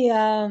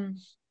 hi.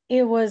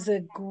 It was a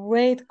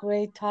great,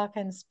 great talk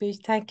and speech.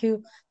 Thank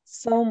you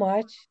so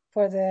much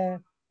for the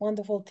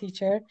wonderful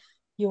teacher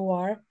you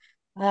are.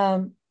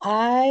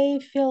 I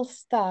feel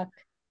stuck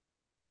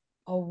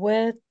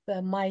with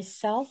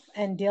myself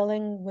and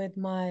dealing with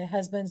my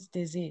husband's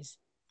disease.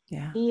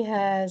 Yeah. He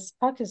has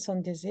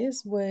Parkinson's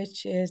disease,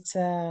 which is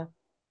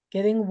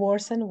getting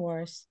worse and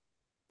worse.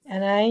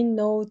 And I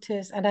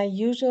notice, and I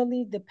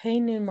usually, the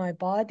pain in my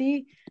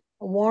body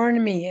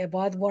warn me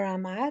about where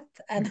I'm at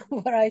and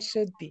where I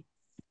should be.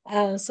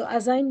 So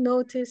as I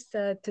noticed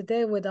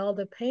today with all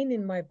the pain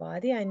in my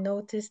body, I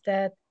noticed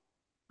that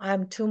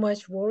I'm too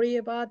much worried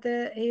about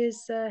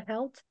his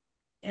health.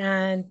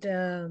 And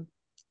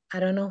I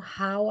don't know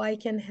how I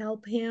can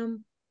help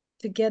him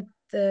to get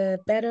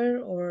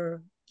better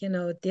or,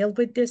 deal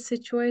with this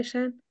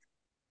situation.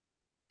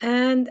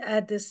 And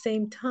at the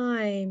same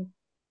time,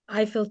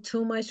 I feel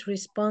too much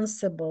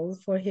responsible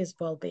for his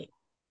well-being.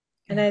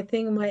 And Yeah. I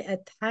think my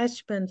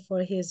attachment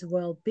for his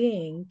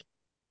well-being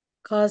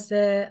caused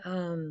the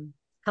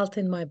health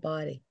in my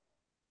body.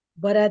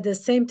 But at the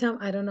same time,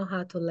 I don't know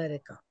how to let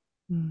it go.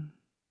 Mm.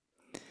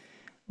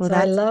 Well, So I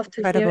that's love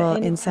to hear incredible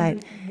any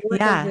insight.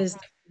 word of Yeah.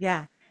 wisdom.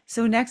 Yeah.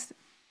 So next,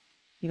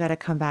 you got to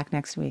come back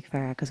next week,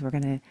 Farah, because we're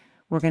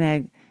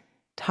gonna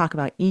talk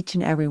about each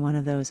and every one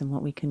of those and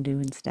what we can do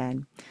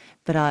instead.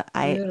 But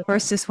I Beautiful.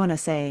 first just want to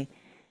say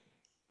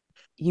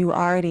you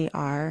already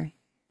are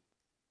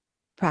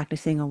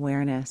practicing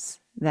awareness,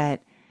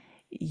 that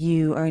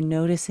you are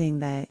noticing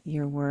that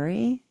your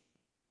worry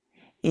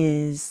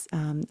is,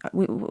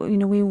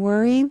 we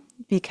worry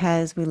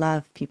because we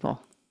love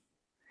people.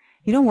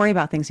 You don't worry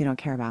about things you don't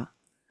care about.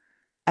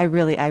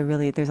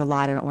 there's a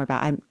lot I don't worry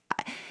about.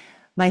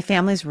 My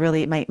family's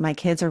really, my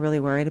kids are really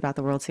worried about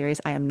the World Series.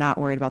 I am not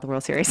worried about the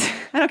World Series.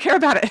 I don't care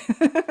about it,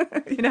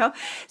 you know?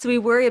 So we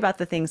worry about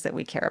the things that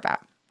we care about.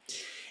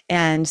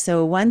 And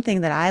so one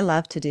thing that I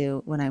love to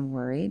do when I'm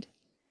worried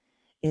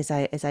is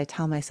I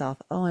tell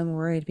myself, "Oh, I'm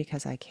worried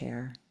because I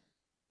care.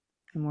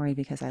 I'm worried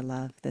because I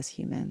love this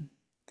human."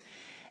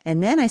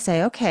 And then I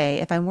say, "Okay,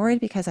 if I'm worried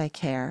because I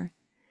care,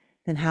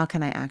 then how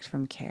can I act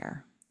from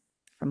care,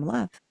 from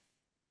love?"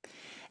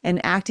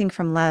 And acting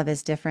from love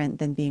is different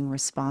than being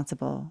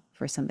responsible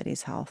for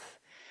somebody's health.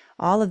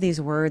 All of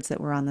these words that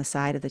were on the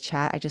side of the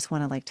chat, I just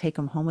want to like take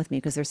them home with me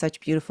because they're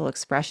such beautiful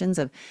expressions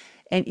of,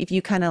 and if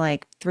you kind of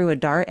like threw a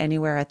dart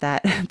anywhere at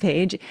that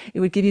page, it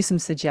would give you some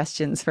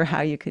suggestions for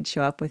how you could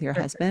show up with your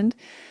husband.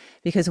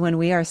 Because when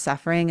we are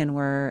suffering and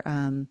we're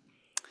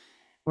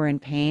in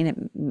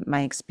pain,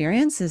 my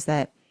experience is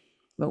that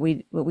what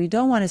we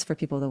don't want is for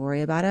people to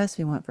worry about us.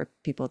 We want for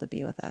people to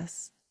be with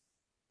us.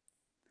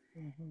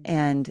 Mhm.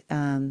 And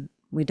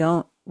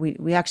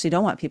we actually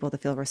don't want people to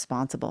feel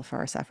responsible for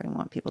our suffering. We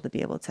want people to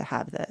be able to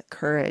have the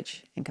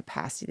courage and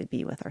capacity to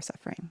be with our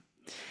suffering.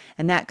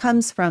 And that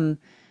comes from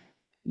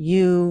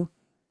you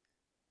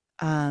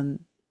um,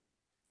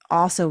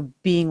 also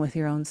being with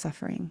your own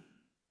suffering,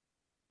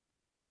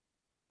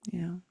 you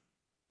know,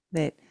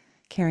 that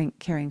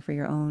caring for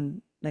your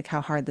own, like how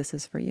hard this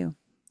is for you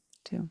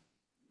too.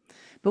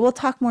 But we'll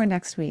talk more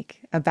next week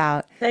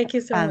about Thank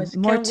you so much.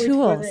 more Can't wait for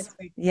tools. next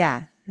week.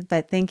 Yeah,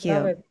 but thank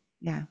Love you. it.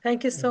 Yeah.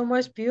 Thank you so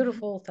much.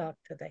 Beautiful talk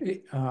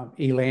today.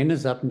 Elaine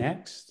is up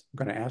next.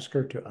 I'm going to ask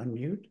her to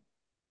unmute.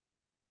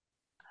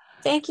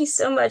 Thank you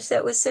so much.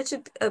 That was such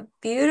a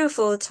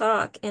beautiful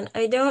talk. And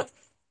I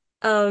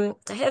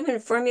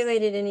haven't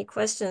formulated any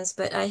questions,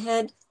 but I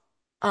had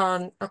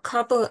a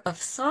couple of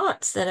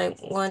thoughts that I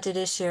wanted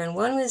to share. And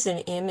one was an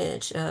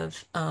image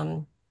of,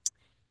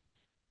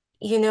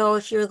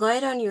 if you're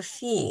light on your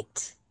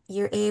feet,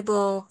 you're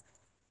able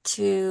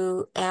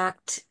to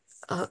act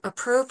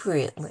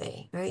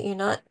appropriately, right? You're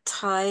not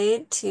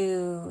tied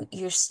to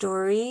your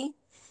story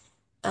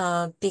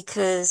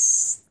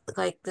because,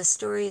 like, the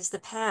story is the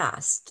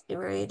past,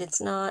 right?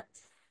 It's not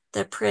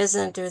the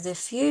present or the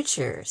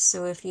future.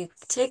 So if you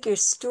take your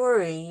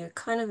story, you're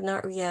kind of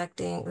not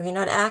reacting or you're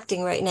not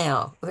acting right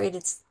now, right?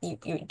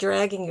 You're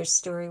dragging your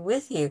story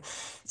with you.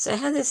 So I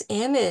had this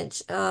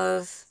image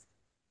of,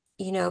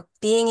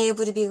 being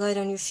able to be light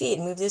on your feet,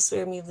 move this way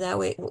or move that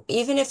way,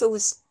 even if it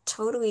was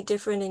totally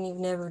different and you've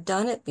never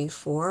done it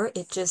before,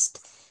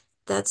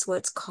 that's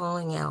what's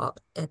calling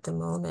out at the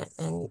moment.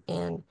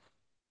 And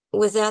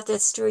without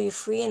that story, you're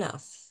free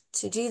enough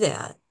to do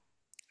that,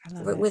 I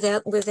love but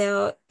it.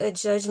 without a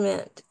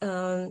judgment.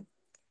 The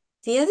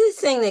other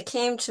thing that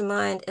came to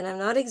mind, and I'm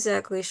not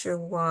exactly sure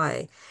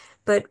why,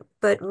 but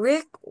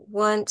Rick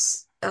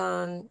once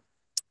in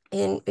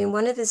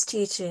one of his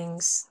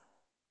teachings,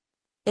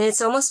 and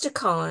it's almost a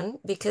koan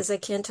because I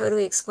can't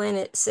totally explain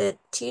it, said,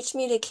 "Teach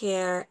me to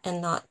care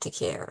and not to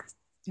care."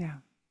 Yeah.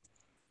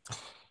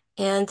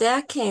 And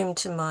that came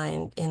to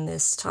mind in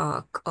this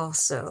talk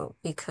also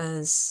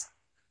because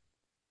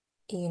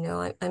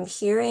I'm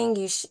hearing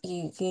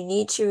you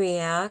need to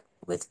react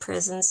with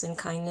presence and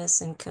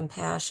kindness and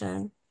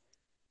compassion,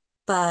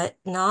 but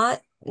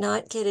not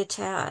get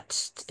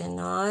attached and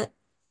not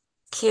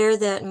care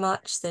that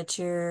much that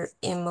you're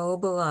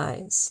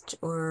immobilized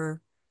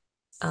or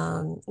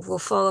will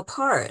fall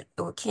apart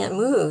or can't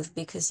move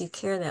because you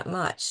care that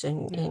much Yeah.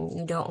 and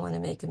you don't want to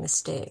make a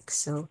mistake.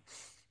 So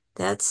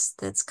that's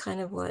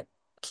kind of what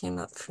came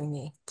up for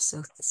me.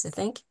 So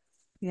thank you.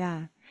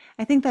 Yeah.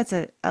 I think that's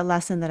a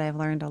lesson that I've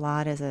learned a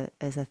lot as a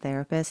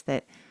therapist,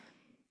 that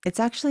it's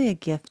actually a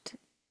gift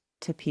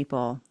to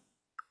people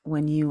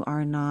when you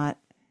are not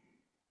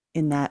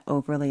in that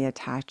overly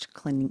attached,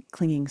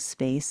 clinging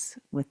space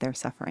with their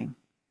suffering.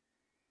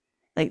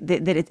 Like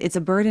it's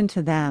a burden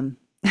to them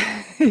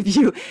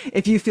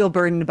if you feel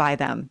burdened by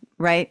them,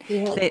 right?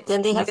 Yeah, That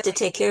then they you have to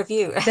take care of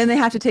you. then they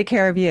have to take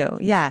care of you.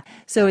 Yeah.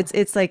 So Yeah.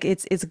 it's like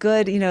it's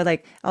good,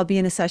 like I'll be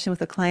in a session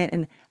with a client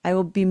and I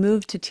will be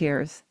moved to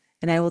tears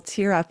and I will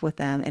tear up with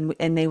them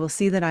and they will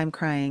see that I'm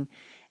crying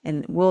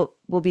and we'll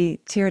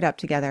be teared up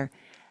together.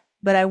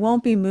 But I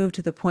won't be moved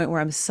to the point where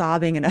I'm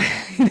sobbing and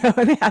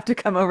they have to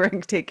come over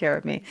and take care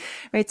of me.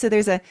 Right? So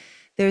there's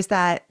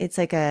that, it's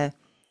like a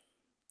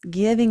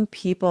giving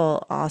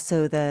people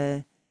also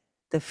the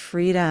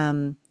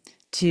freedom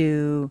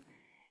to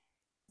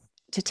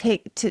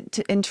take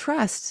to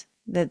entrust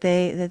that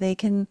they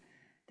can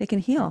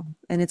heal,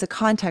 and it's a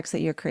context that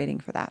you're creating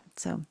for that.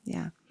 So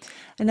yeah,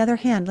 another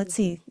hand. Let's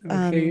see.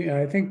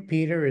 Okay, I think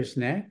Peter is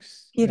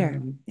next.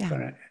 Peter.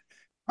 Yeah.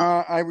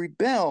 I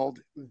rebelled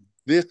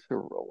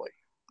viscerally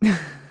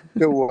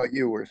to what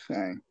you were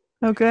saying.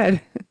 Oh,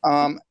 good.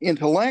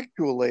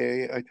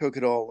 Intellectually, I took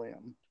it all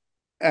in,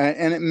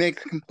 and it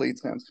makes complete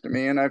sense to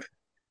me. And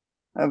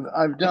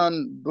I've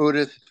done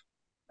Buddhist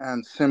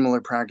and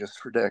similar practice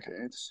for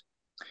decades.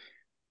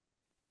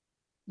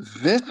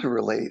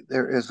 Viscerally,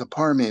 there is a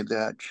part of me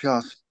that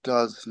just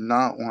does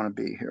not want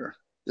to be here,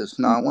 does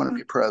not want to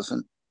be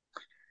present.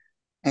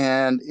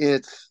 And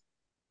it's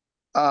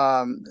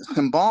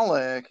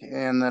symbolic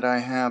in that I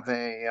have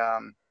a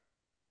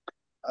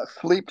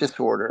sleep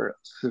disorder,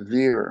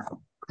 severe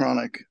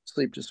chronic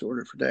sleep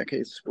disorder for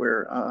decades,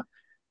 where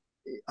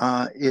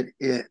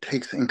it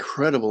takes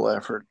incredible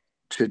effort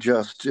to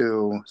just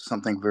do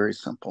something very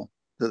simple.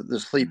 The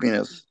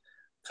sleepiness,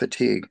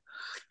 fatigue,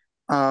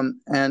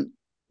 and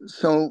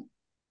so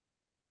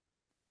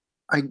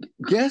I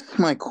guess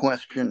my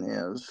question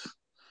is,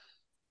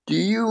 do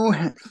you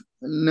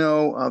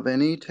know of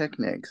any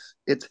techniques?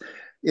 It's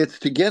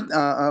to get.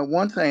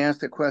 Once I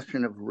asked a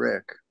question of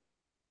Rick,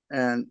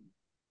 and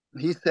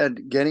he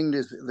said getting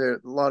this. There, a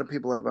lot of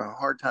people have a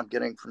hard time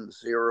getting from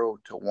 0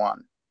 to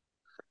 1,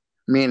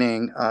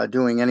 meaning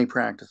doing any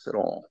practice at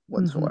all Mm-hmm.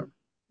 whatsoever.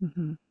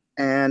 Mm-hmm.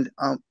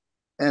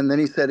 And then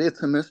he said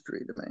it's a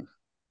mystery to me.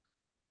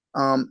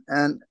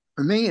 And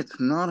for me, it's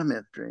not a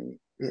mystery.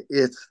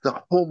 It's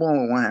the whole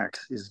ball of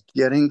wax is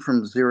getting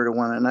from 0 to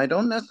 1, and I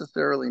don't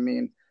necessarily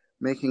mean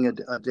making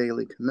a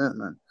daily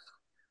commitment,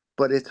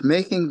 but it's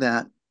making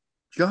that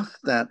just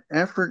that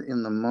effort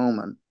in the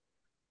moment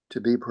to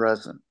be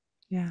present.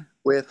 Yeah.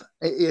 With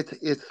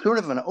it's sort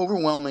of an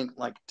overwhelming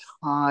like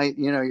tide.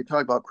 You know, you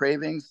talk about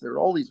cravings. There are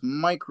all these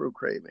micro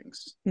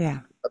cravings,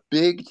 Yeah. a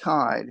big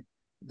tide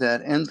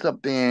that ends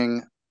up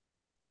being,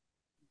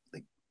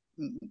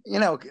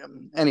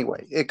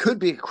 anyway, it could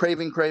be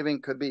craving,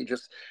 could be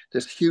just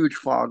this huge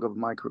fog of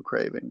micro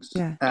cravings.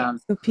 Yeah. And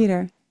So,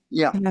 Peter,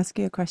 yeah, can I ask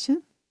you a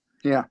question?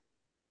 yeah.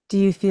 Do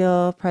you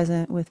feel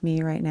present with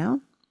me right now,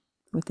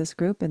 with this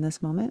group in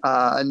this moment?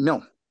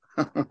 No,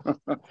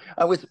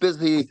 I was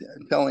busy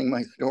telling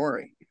my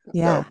story. So,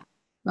 Yeah.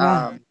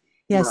 Yeah. um,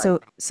 Yeah. right.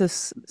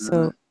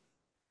 So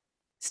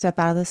step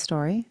out of the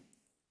story.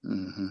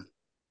 Mm-hmm.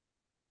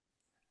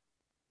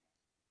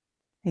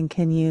 And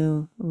can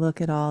you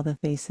look at all the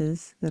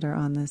faces that are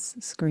on this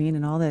screen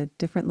and all the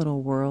different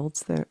little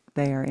worlds that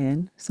they are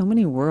in? So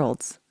many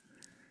worlds.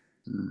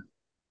 Mm-hmm.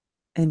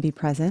 And be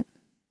present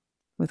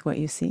with what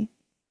you see.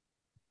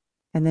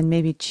 And then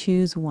maybe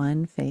choose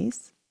one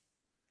face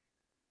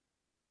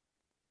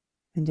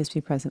and just be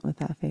present with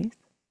that face.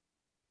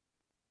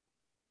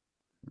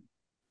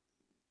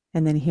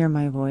 And then hear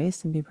my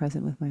voice and be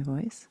present with my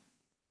voice.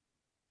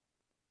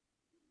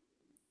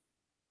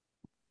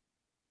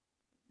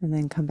 And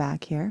then come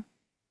back here.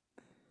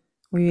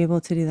 Were you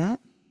able to do that?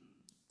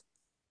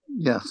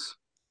 Yes,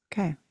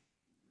 Okay.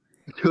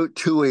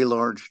 to a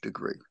large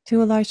degree.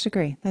 To a large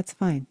degree. That's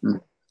fine.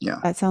 Yeah.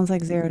 That sounds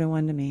like 0 to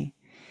 1 to me.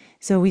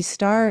 So we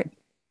start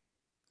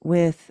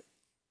with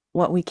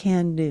what we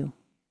can do.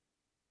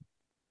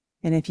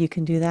 And if you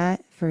can do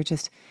that for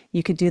just,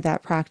 you could do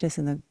that practice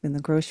in the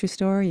grocery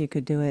store. You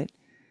could do it,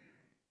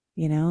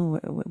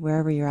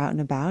 wherever you're out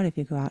and about. If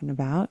you go out and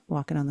about,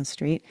 walking on the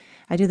street,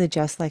 I do the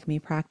just like me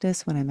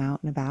practice when I'm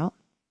out and about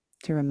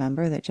to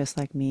remember that just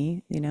like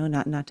me,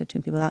 not to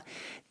tune people out,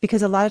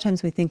 because a lot of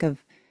times we think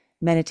of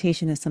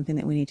meditation as something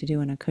that we need to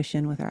do on a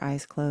cushion with our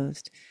eyes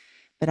closed.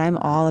 But I'm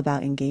all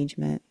about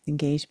engagement,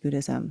 engaged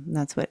Buddhism. And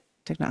that's what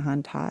Thich Nhat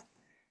Hanh taught.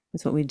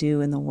 It's what we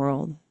do in the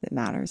world that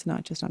matters,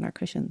 not just on our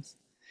cushions.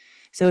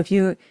 So if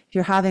you're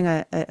having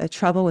a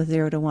trouble with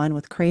 0 to 1,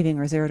 with craving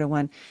or 0 to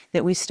 1,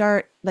 that we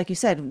start, like you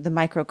said, the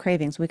micro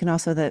cravings. We can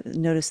also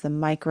notice the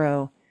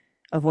micro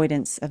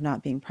avoidance of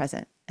not being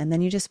present, and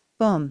then you just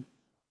boom,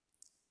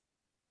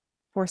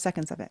 4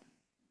 seconds of it.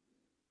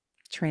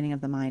 Training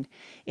of the mind.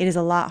 It is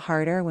a lot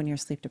harder when you're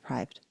sleep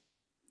deprived.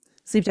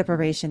 Sleep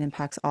deprivation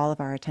impacts all of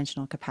our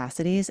attentional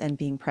capacities, and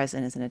being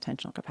present is an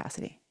attentional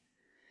capacity.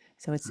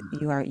 So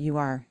you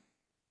are,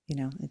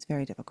 it's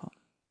very difficult.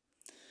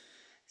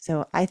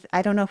 So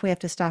I don't know if we have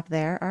to stop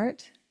there,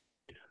 Art.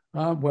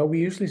 Well, we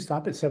usually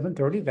stop at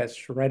 7:30.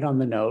 That's right on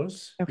the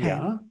nose. Okay.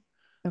 Yeah.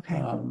 Okay.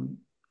 Um,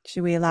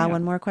 Should we allow yeah.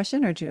 one more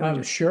question or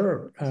just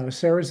Sure.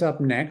 Sarah's up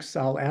next.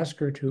 I'll ask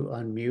her to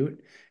unmute.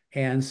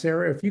 And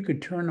Sarah, if you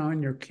could turn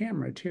on your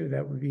camera too,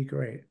 that would be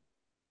great.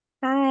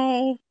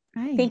 Hi.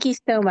 hi? Thank you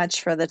so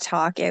much for the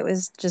talk. It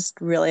was just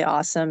really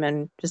awesome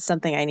and just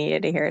something I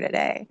needed to hear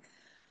today.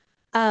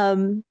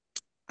 Um,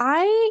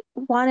 I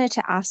wanted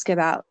to ask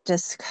about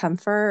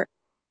discomfort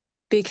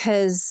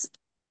because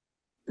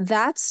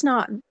that's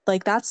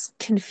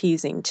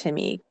confusing to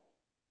me.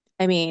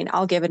 I mean,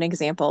 I'll give an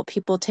example.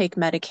 People take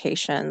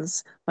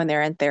medications when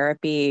they're in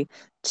therapy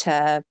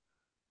to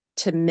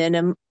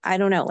I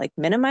don't know, like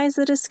minimize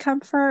the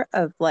discomfort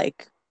of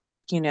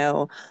you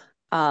know,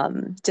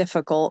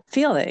 difficult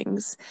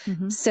feelings.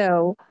 Mm-hmm.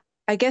 So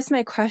I guess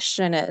my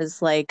question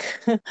is I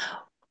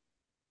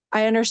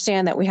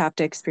understand that we have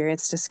to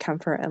experience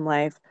discomfort in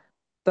life,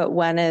 but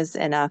when is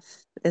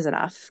enough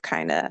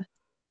kind of.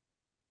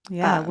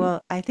 Yeah, Um,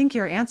 well, I think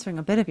you're answering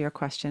a bit of your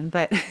question,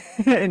 but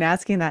in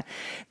asking that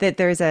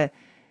there's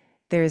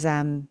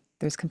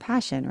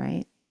compassion,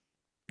 right?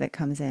 That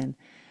comes in.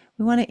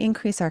 We want to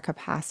increase our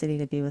capacity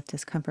to be with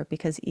discomfort,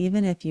 because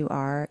even if you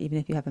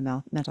have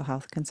a mental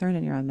health concern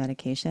and you're on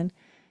medication,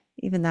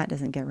 even that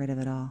doesn't get rid of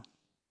it all.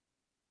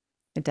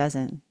 It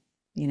doesn't.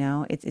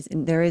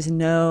 There is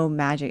no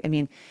magic. I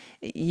mean,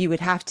 you would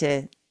have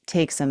to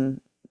take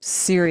some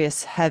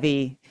serious,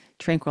 heavy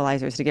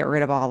tranquilizers to get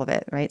rid of all of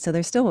it, right? So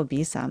there still will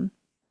be some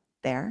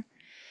there.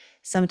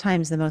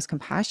 Sometimes the most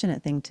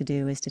compassionate thing to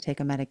do is to take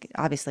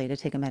obviously to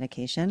take a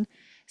medication.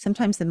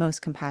 Sometimes the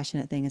most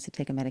compassionate thing is to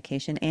take a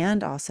medication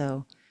and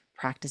also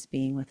practice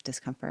being with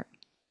discomfort.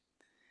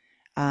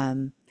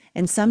 And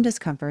some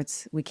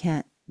discomforts we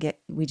can't get,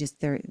 we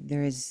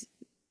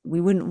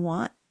wouldn't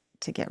want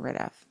to get rid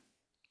of,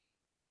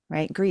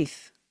 right?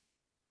 Grief.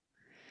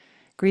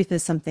 Grief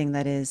is something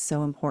that is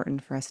so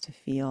important for us to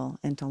feel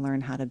and to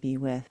learn how to be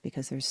with,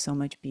 because there's so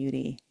much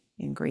beauty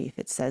in grief.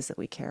 It says that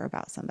we care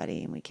about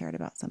somebody and we cared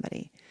about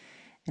somebody.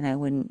 And I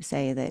wouldn't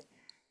say that,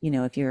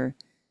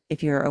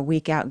 if you're a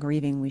week out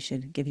grieving, we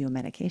should give you a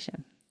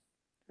medication,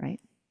 right?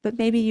 But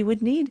maybe you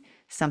would need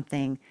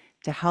something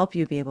to help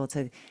you be able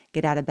to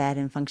get out of bed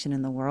and function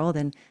in the world,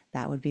 and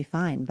that would be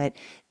fine. But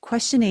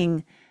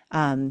questioning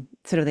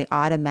sort of the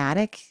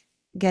automatic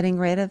getting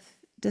rid of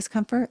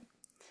discomfort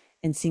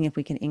and seeing if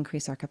we can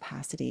increase our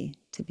capacity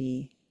to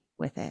be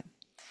with it.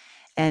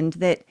 And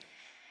that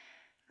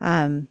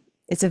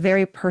it's a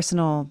very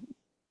personal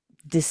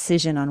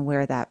decision on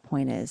where that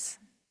point is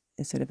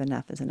sort of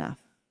enough is enough.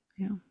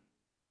 I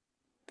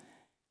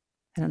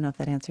don't know if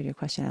that answered your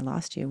question. I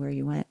lost you where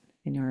you went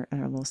in our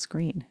little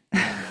screen,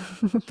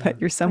 but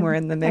you're somewhere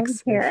in the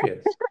mix. Here. There she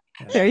is.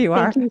 Yeah. There you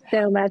are. Thank you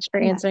so much for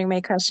answering my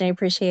question. I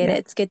appreciate it.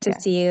 It's good to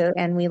see you,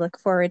 and we look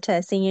forward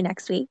to seeing you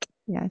next week.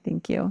 Yeah,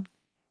 thank you.